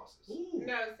responses. Ooh,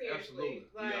 no, seriously. absolutely.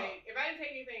 Like, if I didn't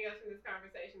take anything else from this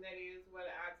conversation, that is what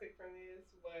I took from this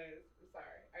was,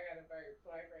 sorry, I got a burp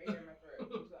like right here in my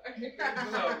throat.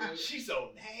 I'm sorry. She's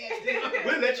so nasty.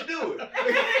 We'll let you do it.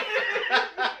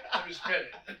 Let me spread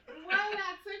it. What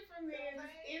I took from this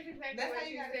is exactly what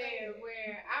you said,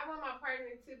 where I want my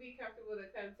partner to be comfortable to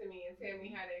come to me and tell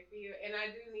me how they feel, and I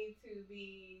need to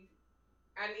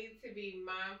be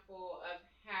mindful of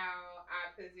how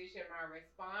I position my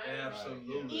response.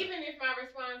 Absolutely. Even if my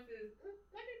response is,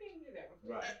 maybe they didn't do that one.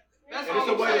 Right. That's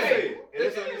all I'm saying.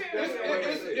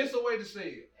 It's a way to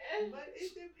say it. But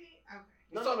it depends. Okay.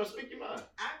 No, speak your mind.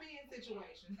 I be in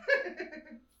situations.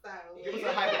 So Give us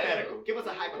a hypothetical. Give us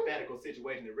a hypothetical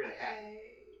situation that really happened.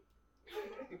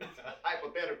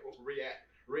 Hypothetical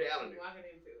reality. Walking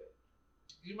into it.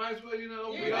 You might as well,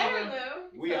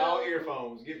 we all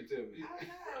earphones. Give it to me. I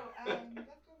don't know.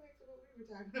 Let's go back to what we were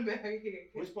talking about here.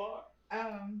 Which part?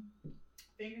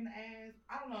 Fingering the ass.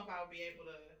 I don't know if I would be able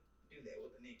to do that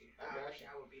with a nigga. I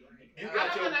would be like,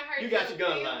 you got your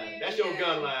gun line. That's your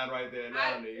gun line right there.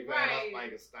 Now, you got my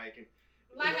finger stinking.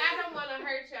 Like, I don't want to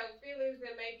hurt your feelings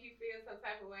and make you feel some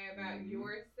type of way about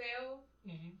yourself.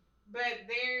 Mm-hmm. But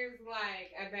there's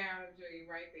like a boundary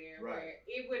right there where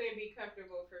it wouldn't be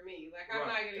comfortable for me. Like, I'm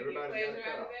not going to get pleasure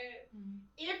out of that. Mm-hmm.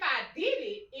 If I did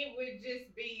it, it would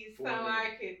just be so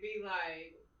I could be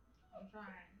like, I'm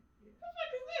trying. What the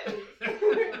fuck is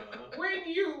this? When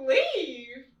you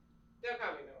leave, don't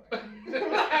call me no more.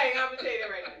 Like, I'm going to tell you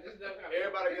that right now. Just don't call me.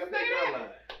 Everybody got their gun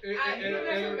line.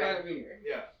 Everybody do.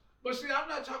 Yeah. But see, I'm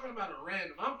not talking about a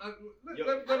random. Let me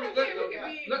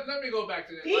go back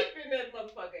to that. Deep in that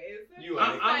motherfucker. You a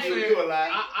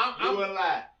lie. You a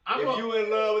lie. If you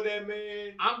in love with that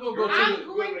man, I'm going to have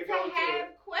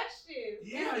questions.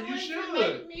 Yeah, you should. It's going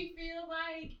to make me feel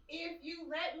like if you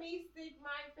let me stick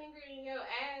my finger in your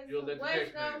ass, what's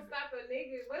going to stop a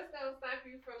nigga? What's going to stop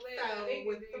you from letting a nigga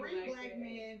with do 3 like black that?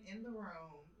 men in the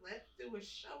room, let's do a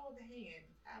show of the hands.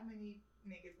 How many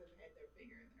niggas have had their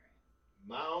finger in their ass?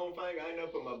 My own finger, I ain't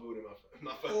never put my boot in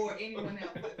my finger. Or anyone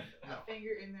else's a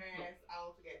finger in their ass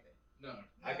all together. No.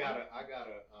 I got a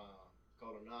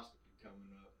colonoscopy coming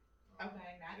up.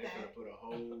 Okay, not they that. They put a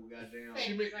whole goddamn.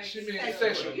 She means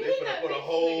sexual. They put a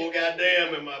whole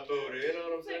goddamn in my booty. You know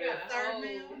what I'm saying? Third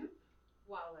man.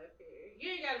 Wall up here.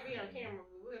 You ain't gotta be on camera,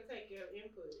 but we'll take your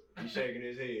input. He's shaking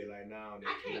his head like now. I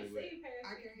can't see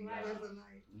past the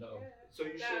light. No. So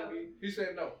you should be. He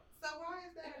said no. So why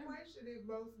is that a question if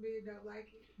most men don't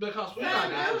like it? Because we're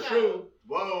not true.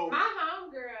 Whoa. My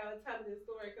homegirl told me this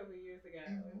story a couple of years ago.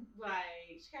 Mm-hmm.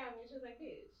 Like, she called me and she was like,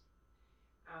 bitch,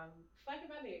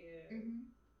 fucking my nigga. Mm-hmm.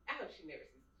 I hope she never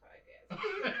sees this podcast.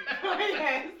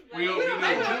 We hope you know.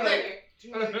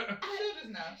 She'll just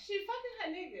know. She fucking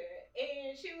her nigga.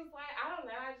 And she was like, I don't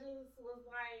know. I just was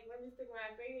like, let me stick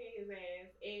my finger in his ass.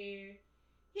 And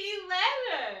he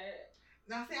let her.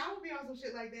 Now, see, I would be on some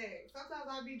shit like that. Sometimes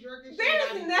I'd be jerking shit.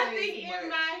 There's nothing in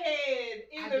my head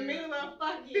in the middle of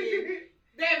fucking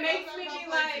that makes me be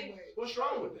like, what's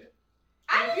wrong with it?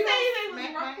 I didn't say anything was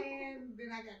wrong. wrong. My hand,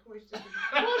 then I got questions.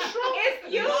 What's wrong?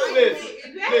 It's you.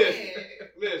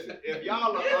 Listen. If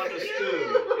y'all are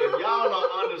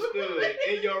understood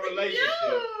in your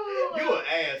relationship, you an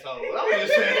asshole. I'm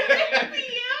just saying.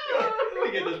 Let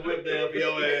me get this whip down for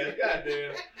your ass.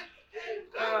 Goddamn.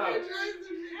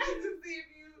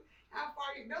 How far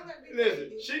you don't let me.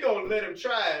 Listen, she gonna let him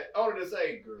try it only to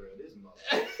say, girl, this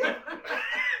motherfucker.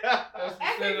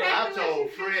 I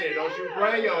told Freddie, don't you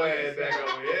bring your ass back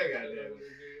over here, goddamn.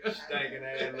 Stinking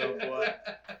ass little boy.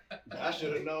 I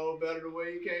should have known better the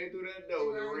way he came through that door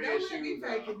with the red shoes. Don't let me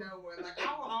take it nowhere. Like, I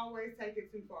will always take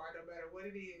it too far, no matter what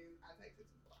it is. I take it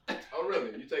too far. Oh,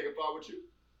 really? You take it far with you?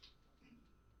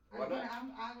 Why not? I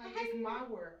like, it's my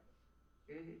world.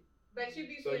 Mm-hmm. But you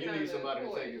be so you need somebody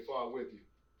to take it far with you.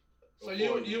 So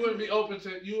you wouldn't be open to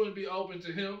him?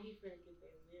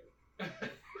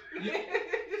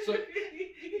 So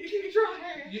keep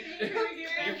trying. You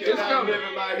cannot live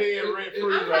in my head rent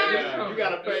free right now. You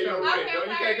gotta pay your rent. No,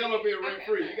 you can't come up here rent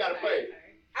free. You gotta pay.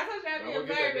 I thought y'all be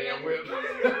observant. I'm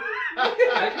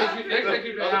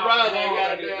surprised I ain't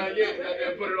got it down yet. I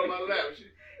didn't put it on my lap.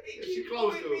 She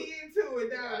close to it. Into it,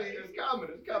 don't it? It's coming.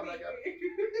 I got it.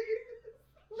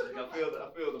 I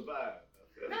feel the vibe.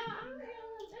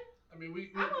 I mean,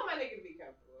 I want my nigga to be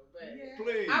comfortable, but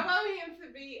please. I want him.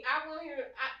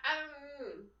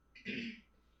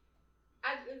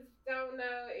 I just don't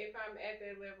know if I'm at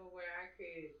that level where I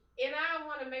could, and I don't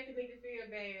want to make a nigga feel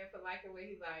bad for liking what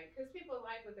he like, because people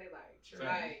like what they like. Sure.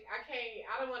 Like, I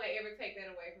don't want to ever take that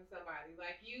away from somebody.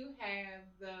 Like, you have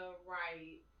the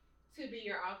right to be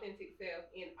your authentic self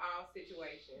in all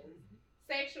situations. Mm-hmm.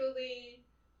 Sexually,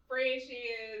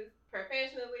 friendships,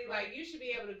 professionally, right. Like, you should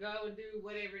be able to go and do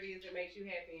whatever it is that makes you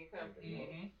happy and comfortable.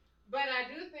 Mm-hmm. But I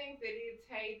do think that it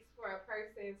takes for a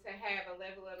person to have a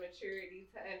level of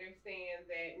maturity to understand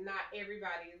that not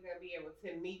everybody is going to be able to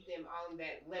meet them on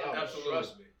that level. Oh,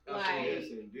 absolutely.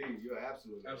 Yes, indeed. You're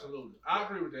absolutely right. I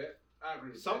agree with that.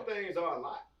 Some things are a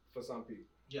lot for some people.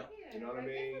 Yeah. You know what I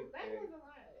mean? That was a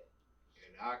lot.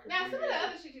 And I can now, some of the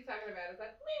other shit you're talking about is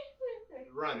like,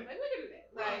 run it. Like, we can do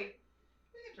that. Like,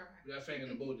 we can try. That finger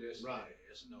in the boot, that's right.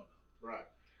 It's no. Right.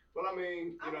 Well, I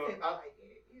mean, I like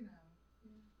it, you know.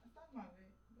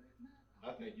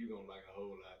 I think you're going to like a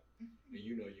whole lot. And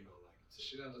you know you're going to like it too.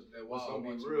 She doesn't. That what's going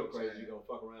to be real crazy, you're going to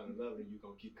fuck around and love it, and you're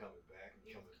going to keep coming back and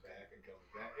coming back and coming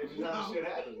back. It's just how shit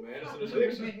happens, man. It's an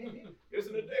addiction. It's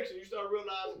an addiction. You start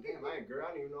realizing, damn, I didn't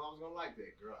even know I was going to like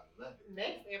that. Girl, I love it.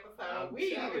 Next episode,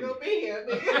 we ain't going to be here,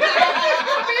 nigga. We're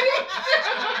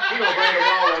going to bring the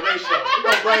wall on their show. We're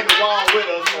going to bring the wall with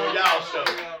us on y'all show.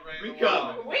 We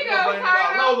coming. We gonna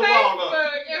turn on Facebook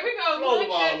and we gonna look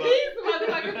at these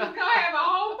motherfuckers who's gonna have a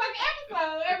whole fucking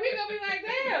episode and we gonna be like,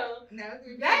 damn,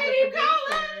 they ain't even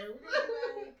calling.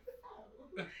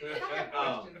 I have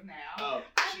questions now.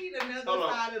 I need another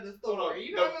side of the story.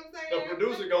 You know what I'm saying? The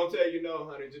producer gonna tell you, no,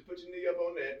 honey, just put your knee up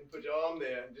on that and put your arm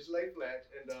there and just lay flat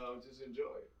and just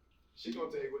enjoy it. She's gonna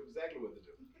tell you exactly what to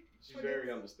do. She's very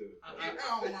understood.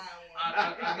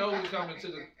 I know we're coming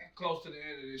close to the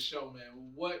end of this show,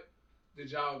 man. What did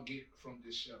y'all get from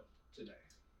this show today?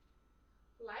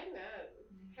 Lighten up.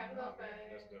 Have a little fun.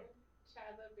 Try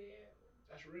a little bit.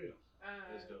 That's real.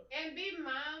 That's dope. And be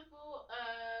mindful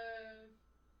of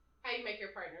how you make your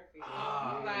partner feel.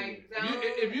 Like,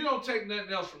 if you don't take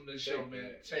nothing else from this show,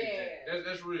 man, take that.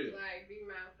 That's real. Like, be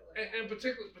mindful of and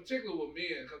particularly with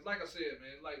men, because like I said,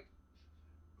 man, like,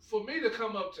 for me to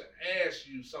come up to ask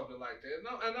you something like that, and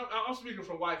I'm speaking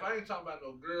from wife, I ain't talking about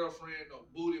no girlfriend, no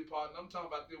booty partner, I'm talking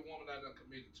about the woman I done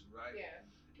committed to, right? Yeah.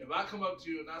 If I come up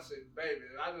to you and I say, baby,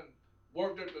 I done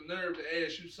worked up the nerve to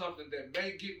ask you something that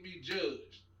may get me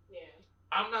judged. Yeah.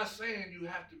 I'm not saying you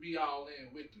have to be all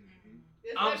in with me.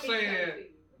 Just I'm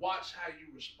saying watch how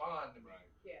you respond to me. Right.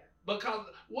 Yeah. Because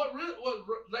what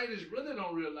ladies really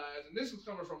don't realize, and this is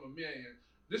coming from a man,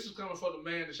 this is coming from the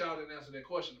man that y'all didn't answer that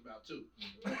question about too.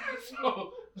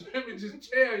 So let me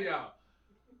just tell y'all,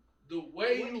 the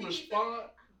way you respond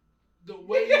to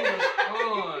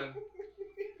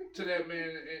that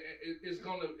man, it's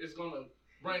gonna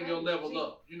bring your level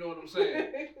up. You know what I'm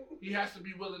saying? He has to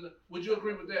be willing to. Would you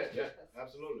agree with that? Yeah,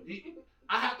 absolutely.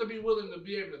 I have to be willing to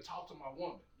be able to talk to my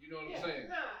woman. You know what I'm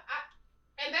saying?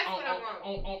 And that's what I want.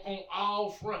 On all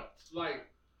fronts, like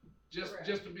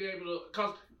just to be able to,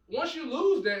 because once you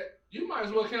lose that, you might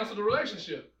as well cancel the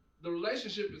relationship. The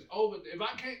relationship is over. If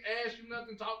I can't ask you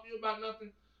nothing, talk to you about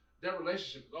nothing, that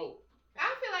relationship is over.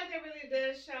 I feel like that really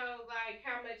does show like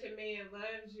how much a man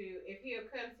loves you if he'll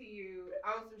come to you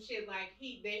on some shit like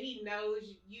that he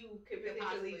knows you could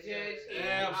potentially judge him.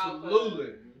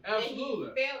 Absolutely. And he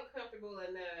felt comfortable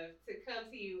enough to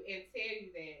come to you and tell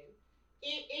you that.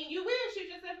 And you will shoot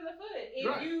yourself in the foot if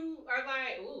you are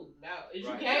like, ooh, no. If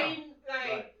you gain,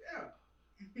 like... Yeah.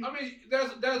 I mean,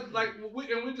 there's like,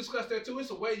 we discussed that too. It's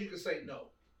a way you can say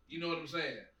no. You know what I'm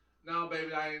saying? No,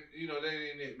 baby, I ain't, that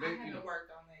ain't it. I haven't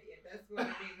worked on that yet. That's going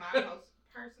to be my most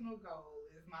personal goal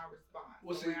is my response.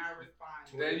 Well, the way I respond.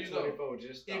 There you go.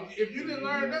 If you didn't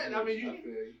learn that, I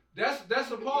mean,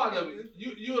 that's a part of it.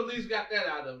 You at least got that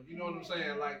out of it. You know what I'm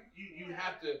saying? Like, you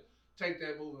have to take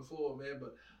that moving forward, man.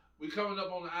 But we coming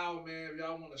up on the hour, man. If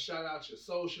y'all want to shout out your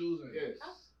socials and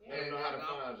and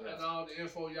all the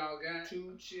info y'all got.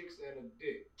 2 chicks and a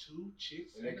dick. 2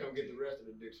 chicks and they come get the rest of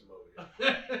the dicks from over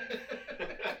here.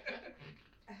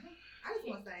 I just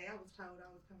want to say, I was told I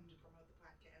was coming to promote the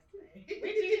podcast today. We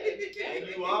did.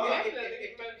 And you are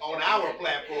on our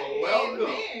platform.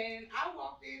 Welcome. And I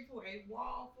walked into a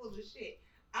wall full of shit.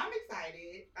 I'm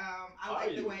excited. I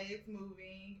like the way it's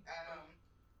moving.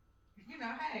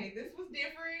 Hey, this was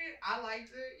different. I like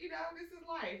to, this is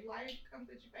life. Life comes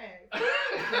at you fast. I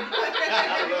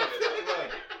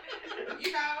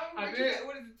love it.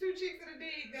 What is it? 2 chicks and a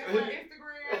dick. That's on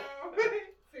Instagram.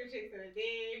 2 chicks and a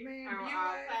dick. Man, on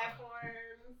all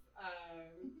platforms.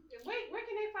 Where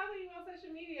can they follow you on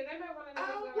social media? They might want to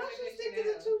know. Let's just stick to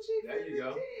the 2 chicks. There you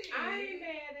go. I ain't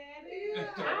mad at it.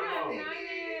 Yeah. I'm not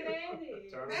mad at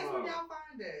it. That's where y'all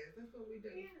find us. That's what we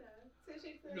do. Yeah.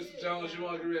 Mr. Jones, you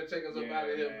want to take us up out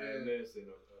of here, man?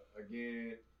 Listen,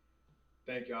 again,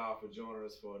 thank y'all for joining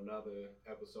us for another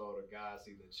episode of God's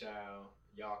Heathen Child.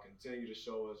 Y'all continue to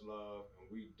show us love,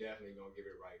 and we definitely gonna give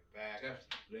it right back.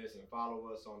 Definitely. Listen, follow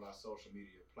us on our social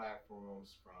media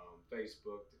platforms from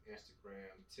Facebook to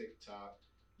Instagram, TikTok,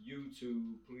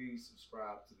 YouTube. Please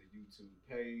subscribe to the YouTube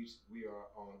page. We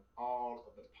are on all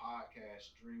of the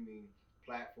podcast streaming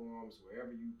platforms.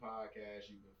 Wherever you podcast,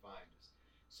 you can find us.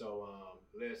 So,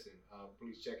 listen,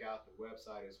 please check out the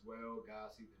website as well,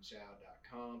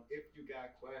 godsheathenchild.com. If you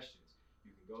got questions,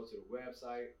 you can go to the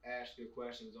website, ask your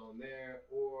questions on there,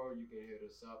 or you can hit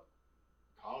us up,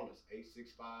 call us,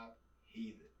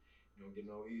 865-HEATHEN. You don't get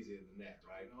no easier than that,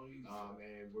 right? No easier.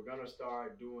 And we're going to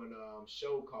start doing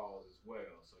show calls as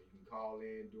well. So you can call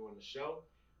in during the show,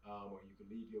 or you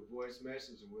can leave your voice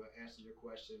message, and we'll answer your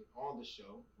question on the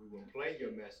show. We will play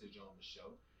your message on the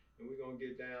show. And we're going to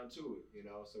get down to it,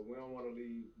 So we don't want to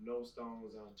leave no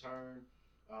stones unturned.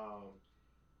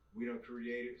 We done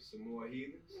created some more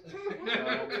heathens. It's a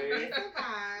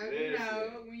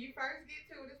vibe. When you first get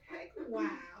to it, it takes a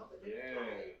while.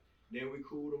 Yeah. Then we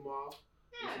cooled them off.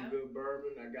 With some good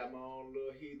bourbon. I got my own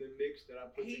little heathen mix that I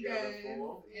put together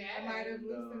for them. I might have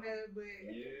loosened up, but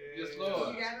yes,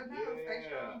 Lord. You gotta know,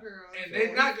 stay strong, girl. And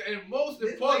they not, and most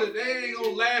importantly, they ain't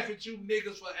gonna laugh at you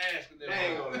niggas for asking them. They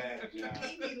ain't gonna laugh at y'all.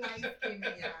 He be light skinned,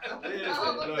 y'all.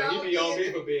 Listen, he be on me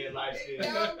for being light skinned.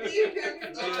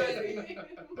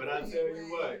 But I tell you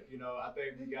what, I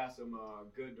think we got some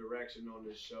good direction on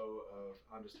this show of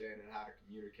understanding how to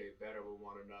communicate better with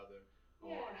one another.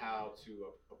 On how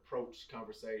to approach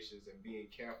conversations and being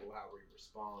careful how we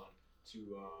respond to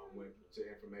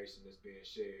information that's being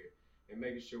shared. and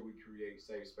making sure we create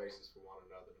safe spaces for one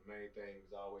another. The main thing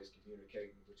is always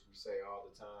communicating, which we say all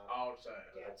the time. All the time.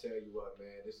 But I tell you what,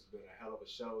 man, this has been a hell of a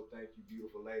show. Thank you,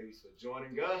 beautiful ladies, for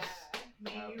joining us.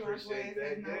 I appreciate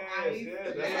that.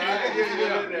 Yes, that's right.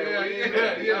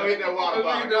 Yeah. Hit that water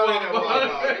bottle.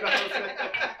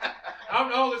 I'm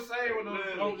the only sane one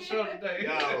on the show today.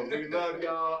 Yo, we love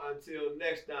y'all. Until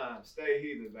next time, stay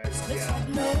heathen, baby.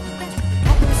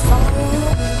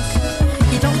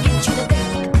 He don't get you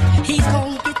today, he's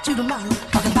gonna get you tomorrow.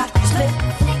 Talking about this